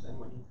first fruits, then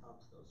when He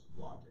comes, those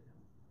who belong to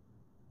Him.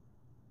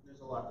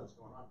 There's a lot that's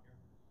going on here.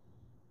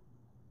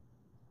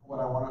 What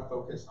I want to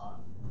focus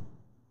on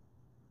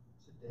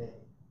today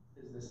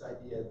is this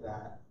idea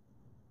that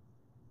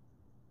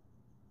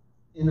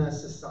in a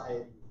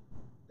society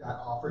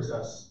that offers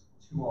us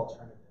two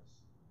alternatives,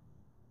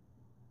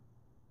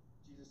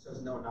 Jesus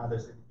says, no,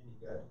 neither's any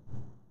good.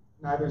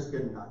 Neither's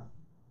good enough.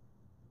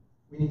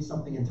 We need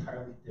something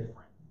entirely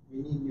different.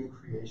 We need new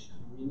creation.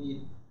 We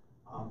need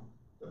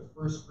the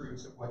first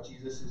fruits of what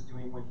Jesus is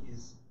doing when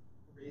He's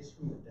raised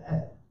from the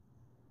dead.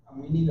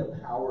 We need a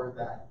power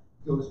that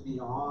goes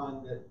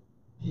beyond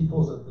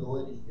people's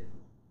ability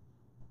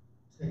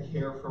to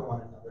care for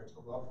one another, to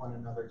love one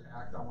another, to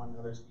act on one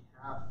another's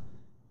behalf,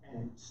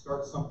 and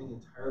start something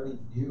entirely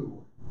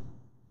new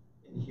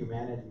in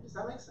humanity. Does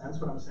that make sense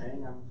what I'm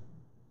saying?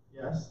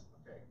 Yes?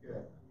 Okay,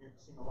 good. I'm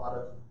seeing a lot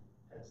of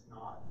heads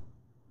nod.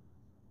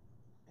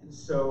 And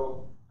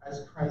so,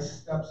 as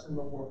Christ steps into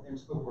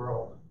the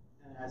world,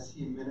 and as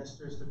He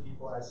ministers to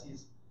people, as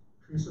He's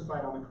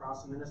crucified on the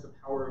cross, and then as the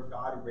power of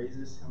God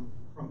raises Him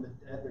from the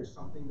dead, there's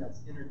something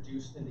that's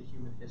introduced into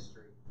human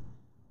history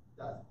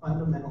that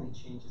fundamentally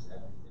changes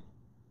everything.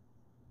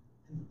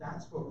 And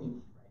that's what we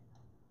need right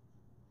now.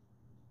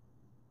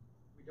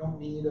 We don't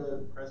need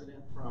a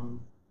president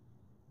from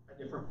a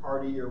different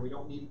party, or we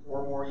don't need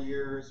 4 more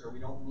years, or we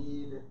don't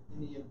need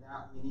any of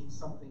that. We need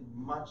something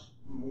much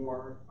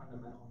more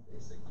fundamental and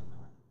basic than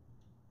that.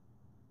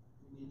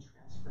 We need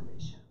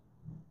transformation.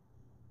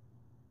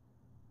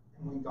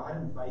 And when God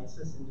invites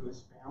us into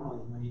His family,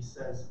 when He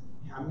says,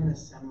 hey, I'm going to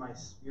send my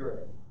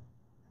Spirit,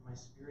 and my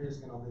Spirit is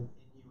going to live in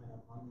you and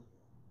among you,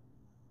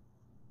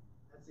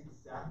 that's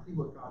exactly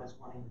what God is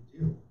wanting to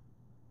do.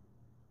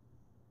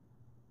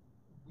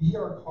 We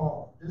are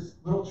called, this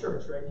little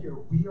church right here,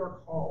 we are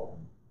called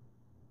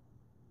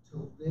to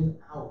live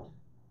out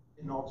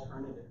an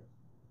alternative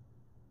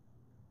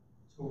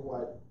to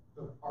what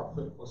our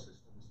political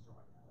system is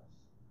throwing at us.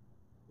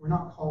 We're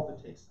not called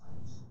to take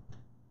sides.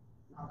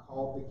 We're not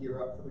called to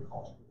gear up for the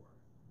culture war.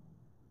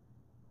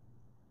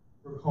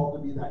 We're called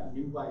to be that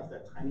new life,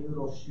 that tiny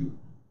little shoot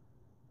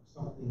of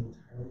something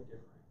entirely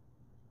different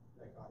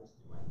that God is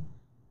doing.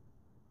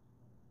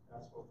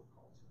 That's what we're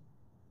called to.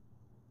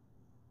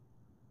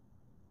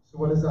 So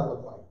what does that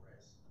look like,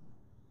 Bryce?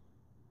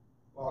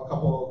 Well, a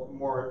couple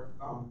more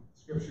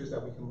scriptures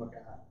that we can look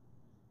at.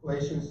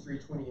 Galatians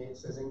 3:28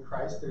 says, in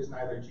Christ there's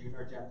neither Jew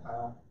nor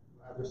Gentile,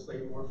 neither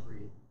slave nor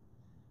free,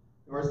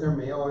 nor is there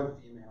male and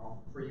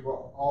female, for you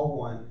are all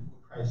one in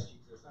Christ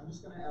Jesus. I'm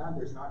just going to add,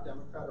 there's not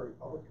Democrat or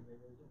Republican. They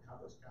really didn't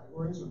have those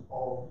categories when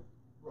Paul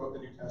wrote the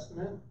New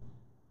Testament.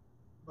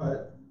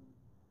 But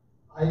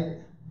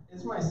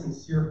it's my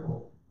sincere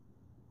hope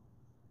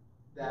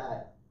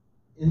that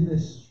in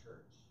this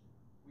church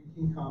we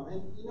can come,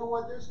 and you know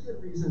what, there's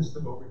good reasons to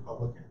vote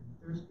Republican.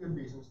 There's good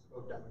reasons to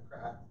vote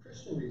Democrat,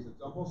 Christian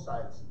reasons on both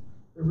sides.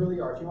 There really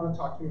are. If you want to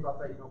talk to me about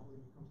that, you don't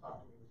believe me, come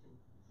talk to me.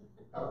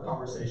 have a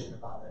conversation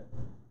about it.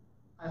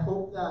 I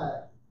hope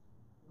that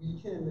we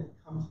can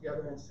come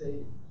together and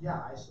say,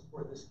 yeah, I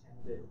support this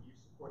candidate, you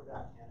support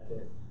that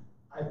candidate.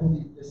 I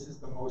believe this is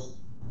the most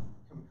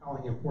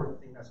compelling, important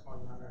thing that's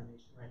going on in our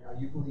nation right now.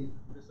 You believe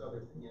this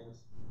other thing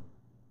is.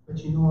 But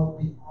you know what?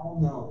 We all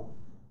know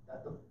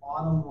that the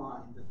bottom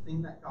line, the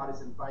thing that God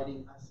is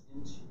inviting us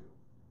into,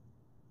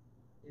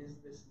 is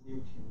this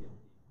new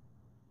community.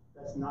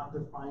 That's not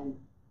defined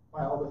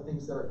by all the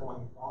things that are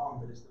going wrong,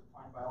 but is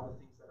defined by all the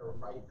things that are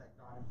right that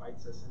God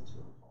invites us into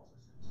and calls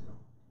us into.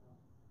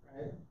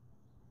 Right?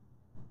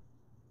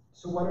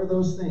 So what are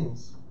those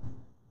things?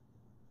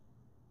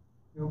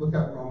 Look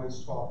at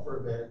Romans 12 for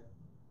a bit.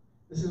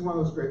 This is one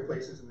of those great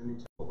places in the New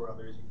Testament where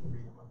others, you can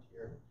read them up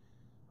here.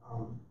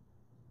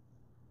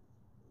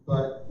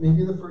 But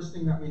maybe the first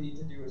thing that we need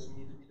to do is we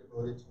need to be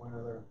devoted to one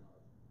another in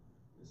love.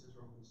 This is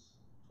Romans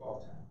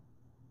 12:10.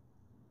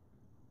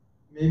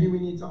 Maybe we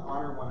need to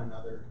honor one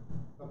another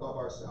above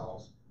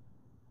ourselves,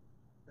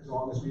 as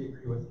long as we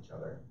agree with each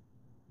other.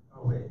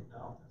 Oh wait,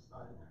 no, that's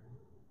not in there.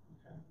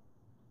 Okay,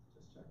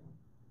 just checking.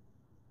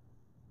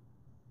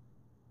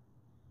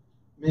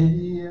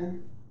 Maybe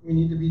we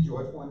need to be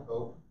joyful in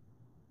hope,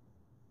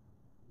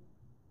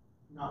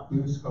 not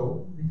lose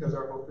hope, because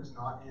our hope is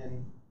not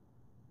in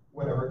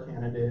whatever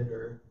candidate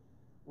or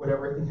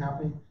whatever thing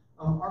happening.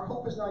 Our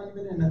hope is not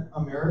even in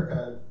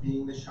America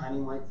being the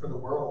shining light for the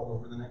world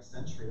over the next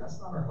century. That's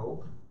not our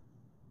hope.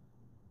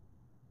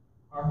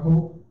 Our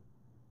hope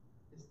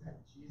is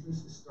that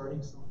Jesus is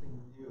starting something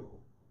new.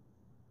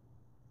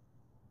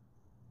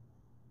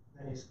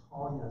 That he's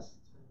calling us to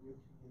a new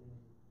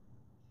community,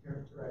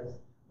 characterized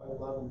by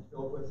love and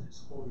filled with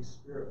his Holy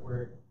Spirit,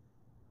 where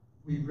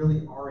we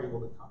really are able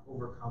to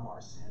overcome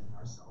our sin,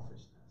 our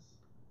selfishness,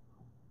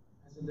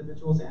 as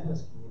individuals and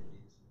as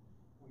communities.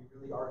 We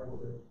really are able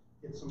to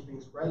get some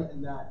things right,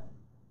 and that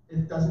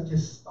it doesn't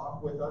just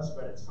stop with us,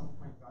 but at some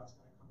point God's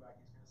going to come back,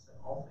 he's going to set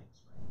all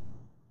things right.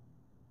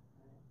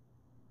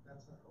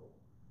 That's our hope.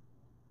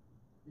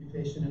 Be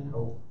patient in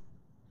hope,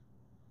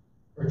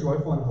 or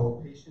joyful in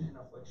hope, patient in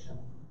affliction,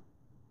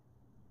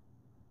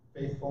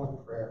 faithful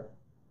in prayer.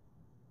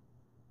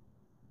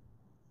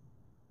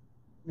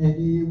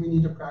 Maybe we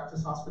need to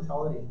practice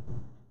hospitality.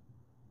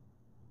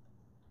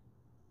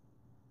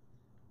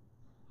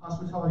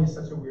 Hospitality is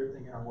such a weird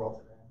thing in our world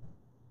today.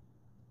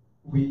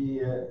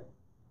 We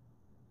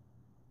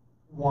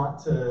want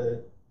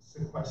to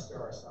sequester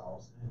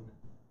ourselves in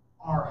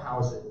our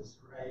houses,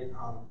 right?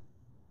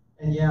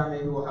 And yeah,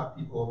 maybe we'll have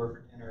people over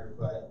for dinner,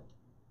 but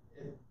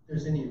if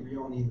there's any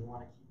real need, we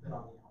want to keep it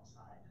on the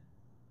outside.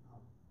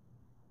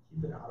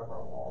 Keep it out of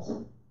our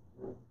walls.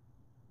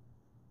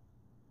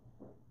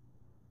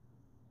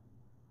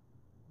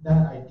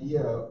 That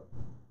idea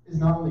is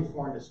not only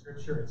foreign to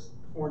Scripture, it's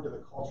foreign to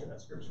the culture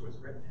that Scripture was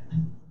written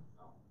in.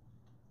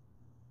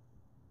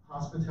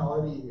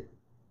 Hospitality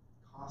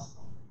costs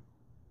something.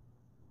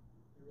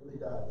 It really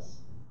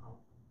does.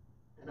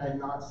 And I'm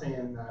not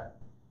saying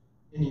that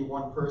any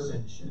one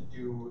person should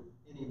do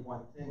any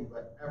one thing,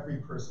 but every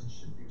person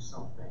should do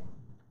something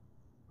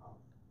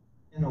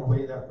in a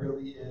way that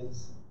really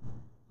is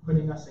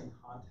putting us in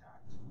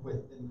contact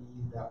with the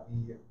need that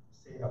we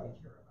say that we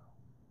care about.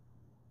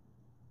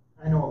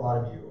 I know a lot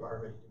of you are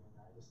already doing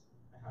that.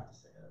 I have to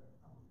say it.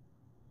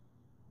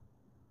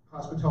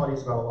 Hospitality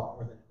is about a lot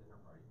more than a dinner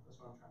party. That's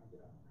what I'm trying to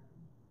get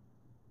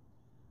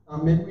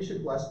at. Maybe we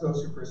should bless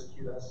those who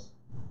persecute us.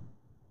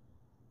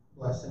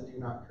 Bless and do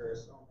not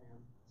curse. Oh man.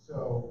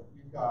 So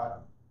we've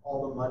got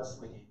all the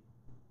mudslinging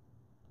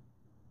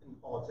in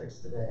politics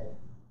today.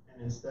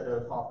 And instead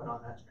of hopping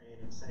on that train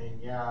and saying,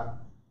 yeah,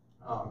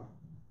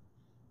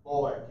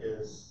 Bullock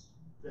is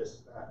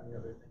this, that, and the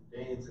other thing.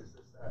 Daines is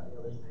this, that, and the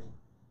other thing.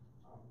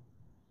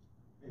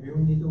 Maybe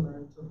we need to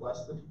learn to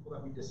bless the people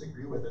that we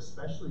disagree with,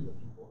 especially the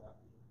people that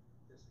we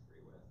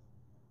disagree with.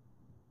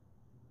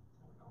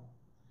 I don't know.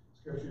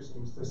 Scripture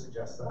seems to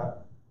suggest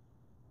that.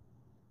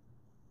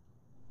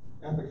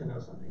 Anthika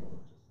knows something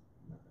about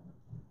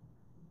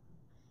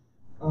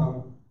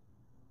just.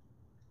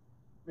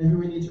 Maybe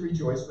we need to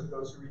rejoice with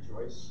those who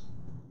rejoice,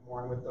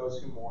 mourn with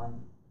those who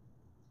mourn.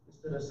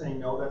 Instead of saying,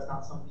 no, that's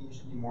not something you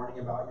should be mourning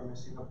about, you're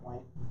missing the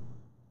point.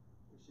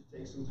 We should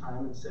take some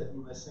time and sit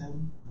and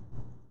listen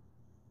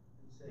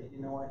and say,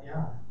 you know what,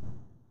 yeah,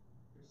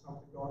 there's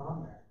something going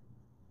on there.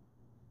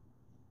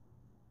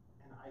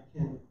 And I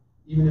can,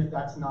 even if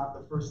that's not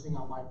the first thing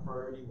on my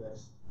priority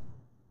list,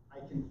 I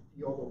can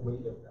feel the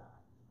weight of that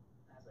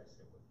as I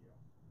sit with you.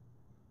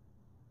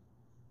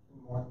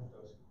 And mourn with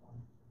those who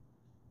mourn.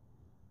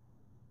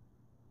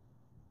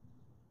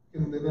 We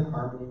can live in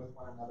harmony with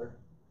one another.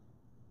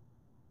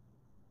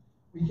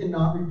 We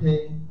cannot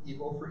repay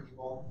evil for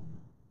evil,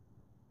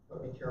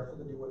 but be careful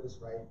to do what is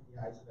right in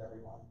the eyes of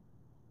everyone,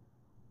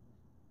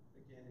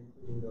 again,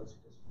 including those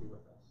who disagree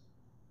with us.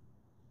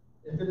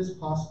 If it is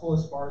possible,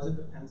 as far as it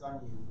depends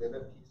on you, live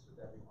at peace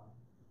with everyone.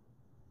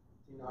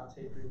 Do not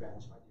take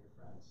revenge, my dear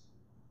friends,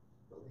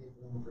 but leave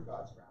room for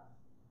God's wrath.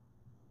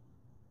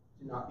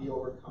 Do not be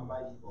overcome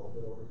by evil,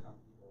 but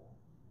overcome evil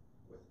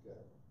with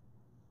good.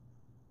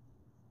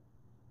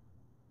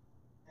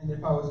 And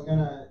if I was going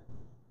to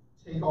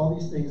take all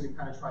these things and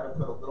kind of try to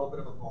put a little bit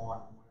of a bow on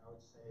them, what I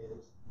would say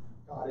is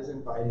God is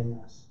inviting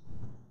us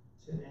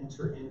to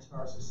enter into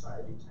our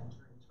society, to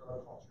enter into our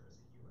culture as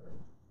a healer,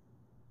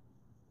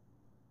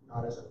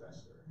 not as a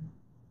fester.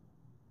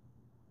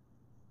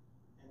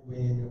 And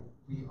when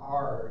we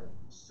are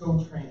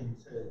so trained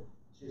to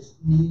just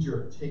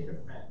knee-jerk take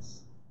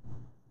offense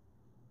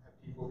at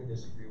people who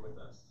disagree with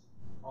us,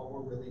 all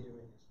we're really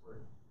doing is we're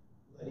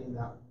letting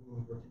that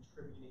wound, we're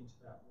contributing to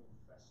that wound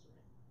festering.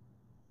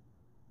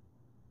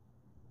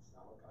 That's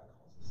not what God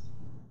calls us to.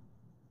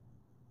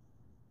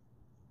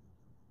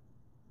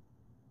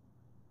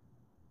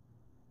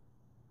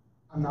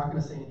 I'm not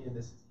going to say any of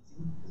this is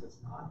easy, because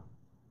it's not.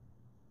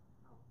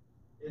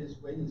 It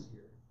is way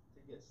easier to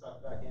get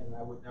sucked back in, and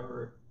I would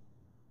never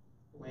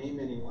blame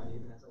anyone,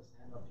 even as I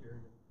stand up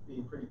here and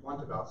being pretty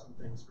blunt about some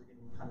things, for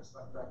getting kind of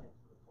sucked back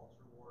into the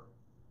culture war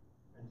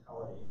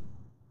mentality.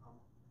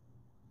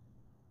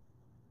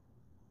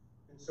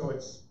 And so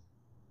it's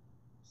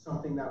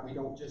something that we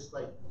don't just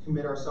like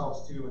commit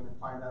ourselves to and then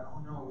find out, oh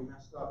no, we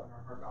messed up and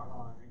our heart got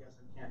wrong, I guess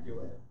I can't do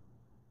it.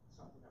 It's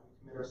something that we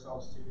commit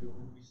ourselves to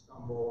and we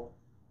stumble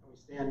and we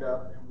stand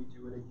up and we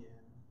do it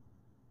again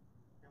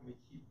and we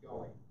keep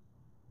going.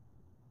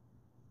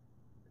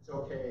 It's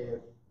okay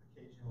if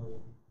occasionally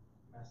we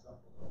mess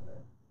up a little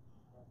bit.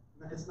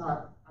 It's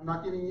not, I'm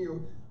not giving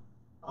you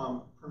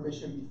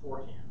permission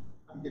beforehand.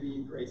 I'm giving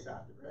you grace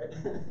after, right?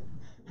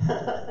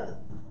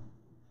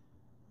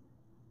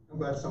 I'm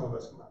glad some of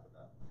us can laugh at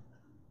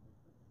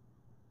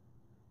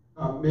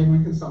that. Maybe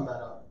we can sum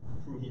that up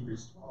from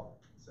Hebrews 12.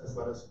 It says,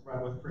 let us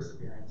run with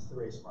perseverance the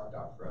race marked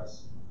out for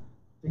us,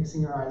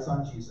 fixing our eyes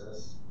on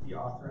Jesus, the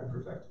author and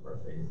perfecter of our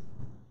faith.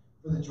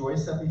 For the joy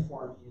set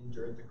before him, he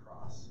endured the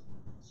cross,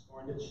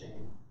 scorned its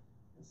shame,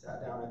 and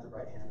sat down at the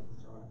right hand of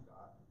the throne of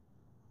God.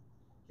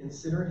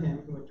 Consider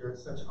him who endured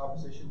such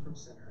opposition from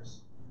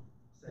sinners,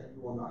 so that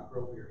you will not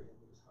grow weary and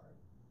lose heart.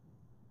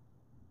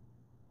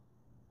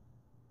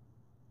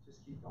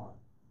 Just keep going.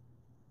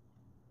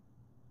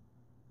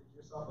 Pick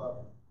yourself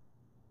up.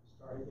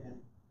 Start again.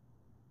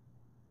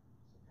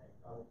 It's okay.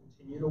 God will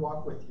continue to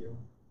walk with you.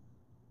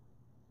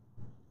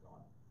 Keep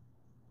going.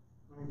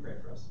 Let me pray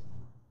for us.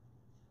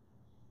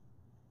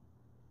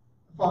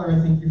 Father, I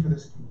thank you for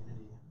this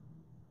community.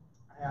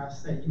 I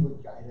ask that you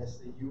would guide us,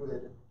 that you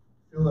would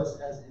fill us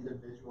as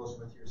individuals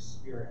with your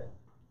Spirit,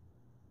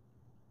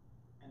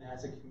 and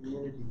as a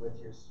community with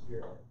your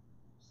Spirit,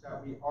 so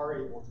that we are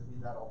able to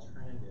be that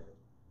alternative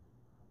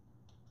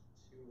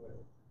to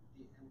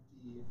the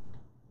empty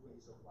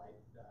ways of life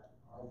that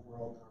our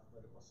world and our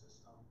political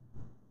system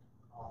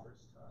offers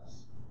to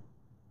us.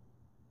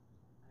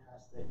 I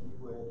ask that you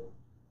would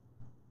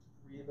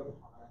breathe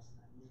upon us and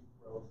that new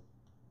growth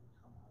would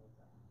come out of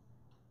that.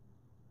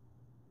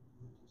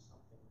 You would do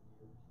something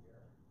new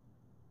here.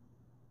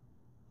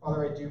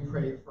 Father, I do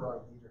pray for our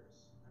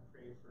leaders. I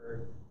pray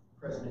for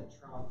President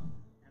Trump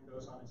and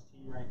those on his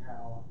team right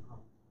now who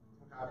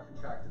have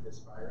contracted this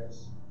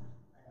virus.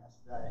 I ask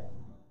that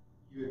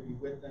you would be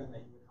with them,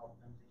 that you would help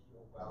them to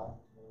heal well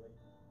and fully.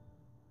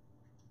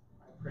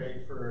 I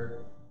pray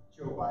for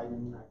Joe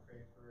Biden. I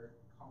pray for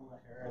Kamala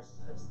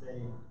Harris as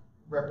they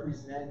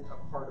represent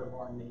a part of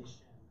our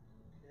nation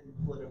in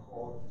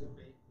political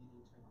debate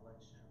leading to an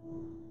election.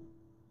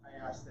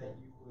 I ask that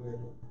you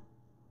would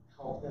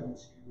help them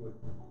to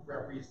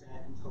represent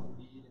and to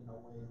lead in a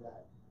way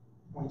that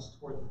points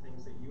toward the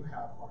things that you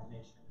have for our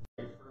nation.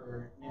 I pray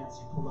for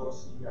Nancy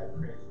Pelosi. I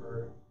pray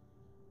for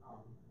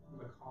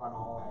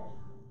McConnell.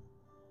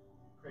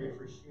 I pray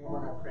for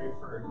Schumer. I pray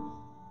for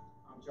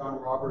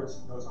John Roberts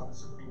and those on the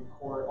Supreme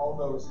Court, all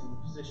those in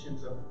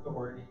positions of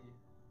authority,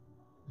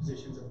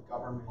 positions of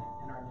government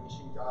in our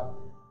nation. God,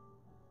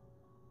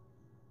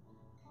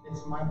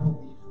 it's my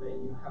belief that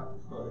you have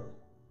put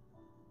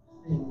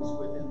things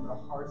within the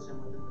hearts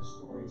and within the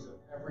stories of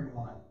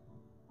everyone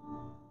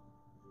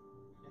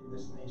in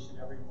this nation,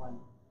 everyone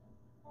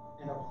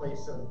in a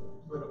place of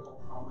political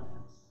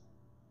prominence.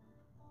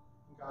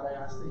 And God, I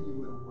ask that you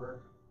would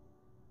work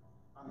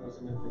on those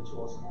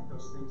individuals and that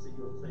those things that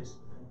you have placed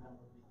within them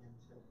would begin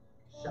to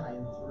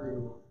shine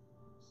through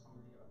some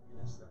of the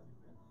ugliness that we've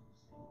been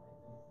seeing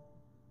lately.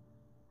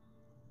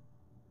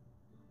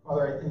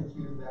 Father, I thank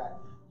you that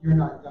you're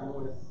not done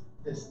with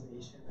this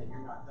nation, that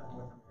you're not done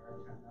with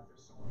America, and that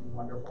there's so many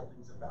wonderful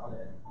things about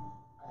it.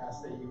 I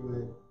ask that you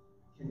would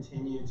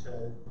continue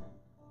to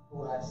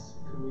bless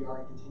who we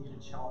are and continue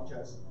to challenge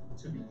us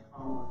to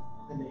become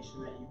the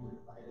nation that you would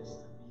invite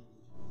us to be,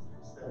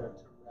 instead of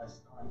to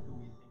rest on who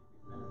we think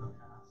we've been in the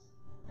past.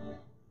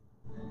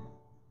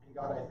 And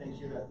God, I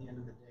thank you that at the end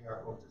of the day, our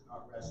hope does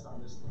not rest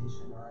on this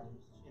nation or on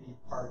any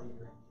party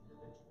or any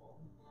individual.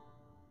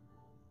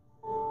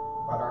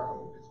 But our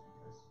hope is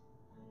because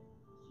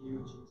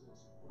you,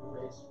 Jesus, were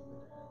raised from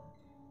the dead,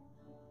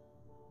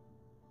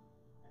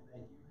 and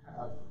that you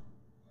have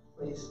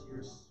placed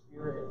your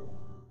Spirit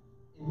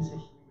into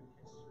human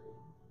history,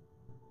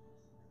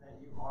 and that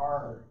you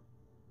are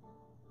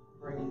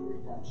bringing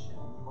redemption,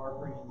 you are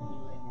bringing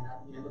healing, and at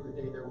the end of the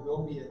day, there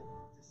will be a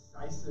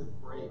decisive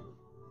break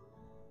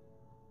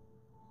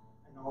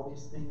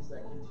these things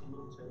that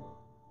continue to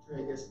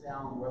drag us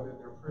down, whether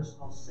they're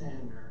personal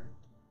sin or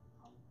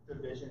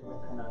division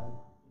within a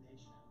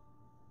nation,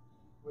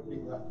 would be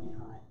left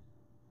behind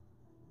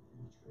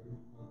and truly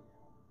be made down.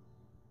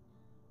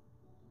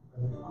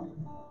 Brother Father,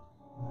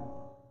 amen.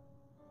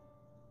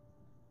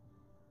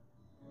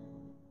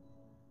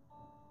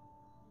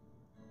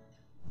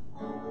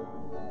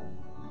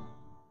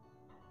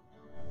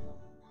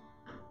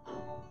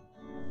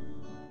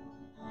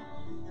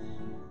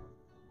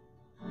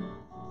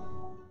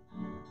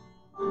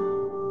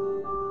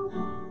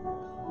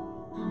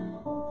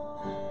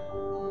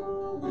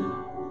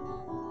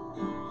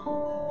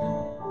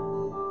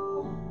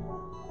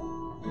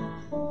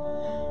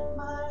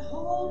 My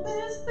hope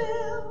is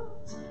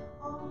built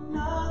on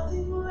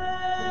nothing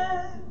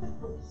less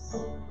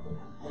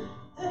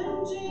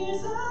than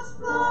Jesus'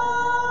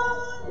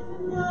 blood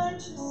and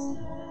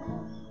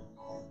righteousness.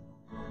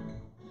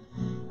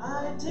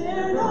 I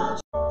dare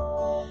not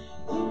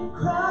in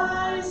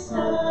Christ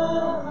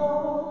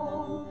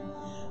alone,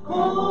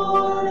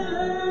 cornerstone,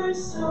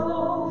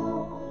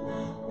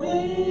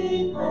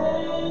 weak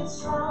made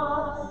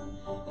strong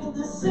in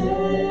the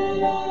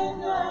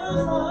Savior's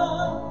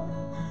love.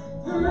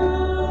 Through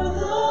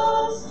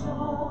the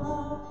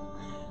storm,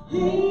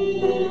 He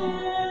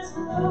is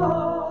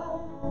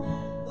Lord,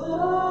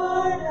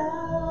 Lord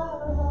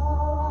of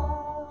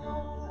all.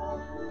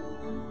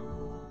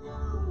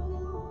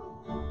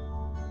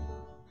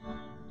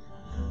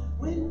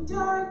 When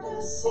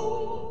darkness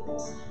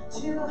seems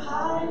to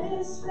hide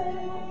His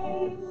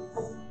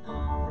face,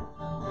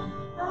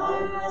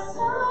 I rest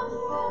on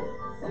His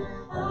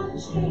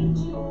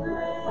unchanging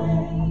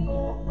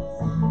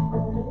grace.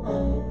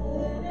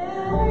 In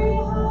every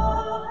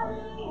high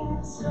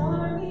and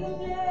stormy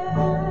day,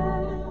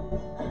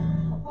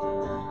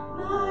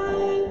 my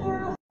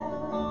anchor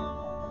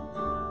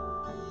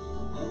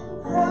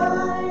in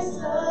Christ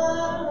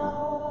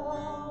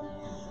alone,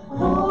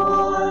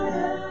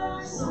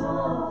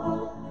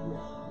 cornerstone,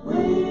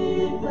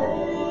 weak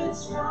made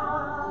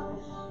strong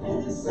in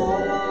the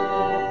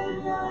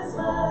Savior's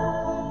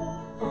love.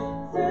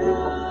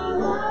 Through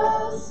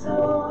the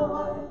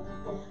storm,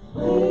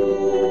 He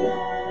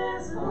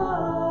is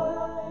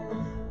Lord,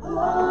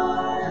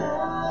 Lord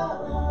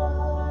of all.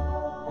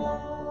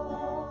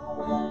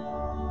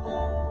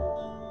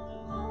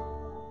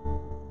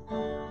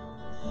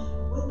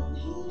 When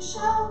He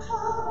shall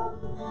come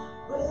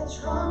with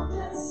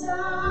trumpet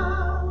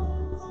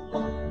sound,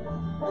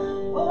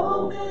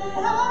 oh, may I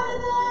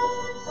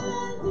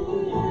then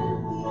in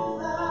Him be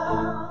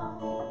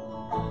found,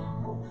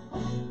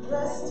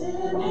 rest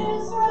in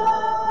His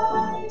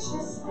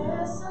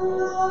righteousness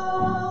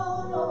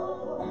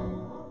alone,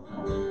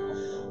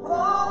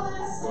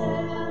 flawless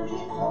stand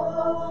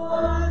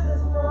before the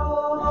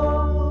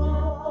throne.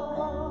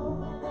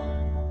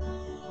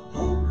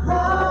 In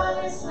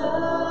Christ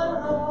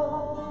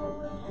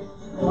alone,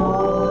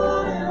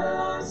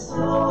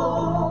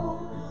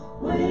 cornerstone,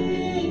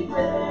 weak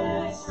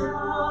made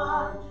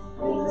strong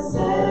in the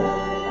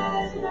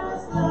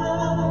Savior's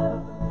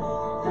love.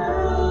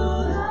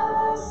 Through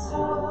the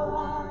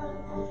storm,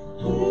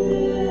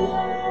 He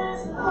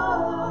is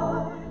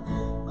Lord,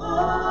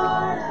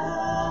 Lord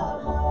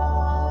of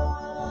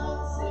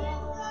all.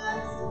 Sing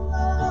Christ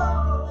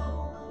alone,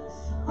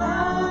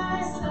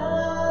 Christ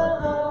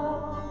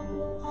alone,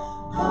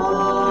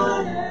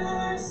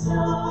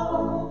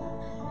 cornerstone,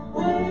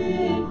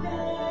 weak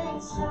made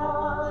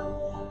strong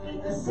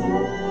in the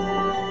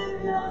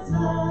Savior's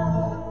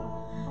love.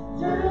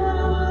 Through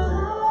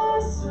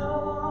the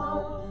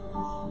storm,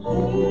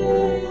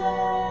 He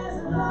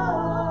is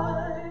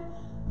Lord,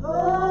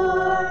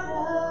 Lord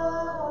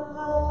of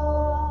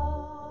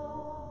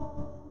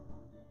all.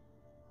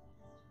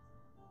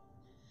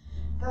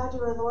 God,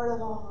 you are Lord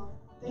of all.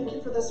 Thank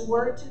you for this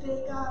word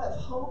today, God, of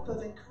hope,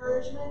 of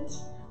encouragement,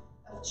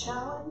 of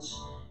challenge.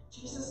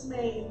 Jesus,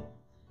 may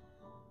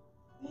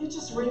you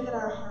just ring in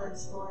our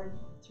hearts, Lord,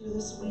 through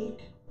this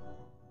week.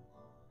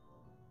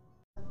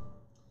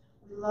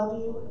 We love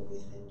you and we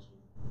thank you.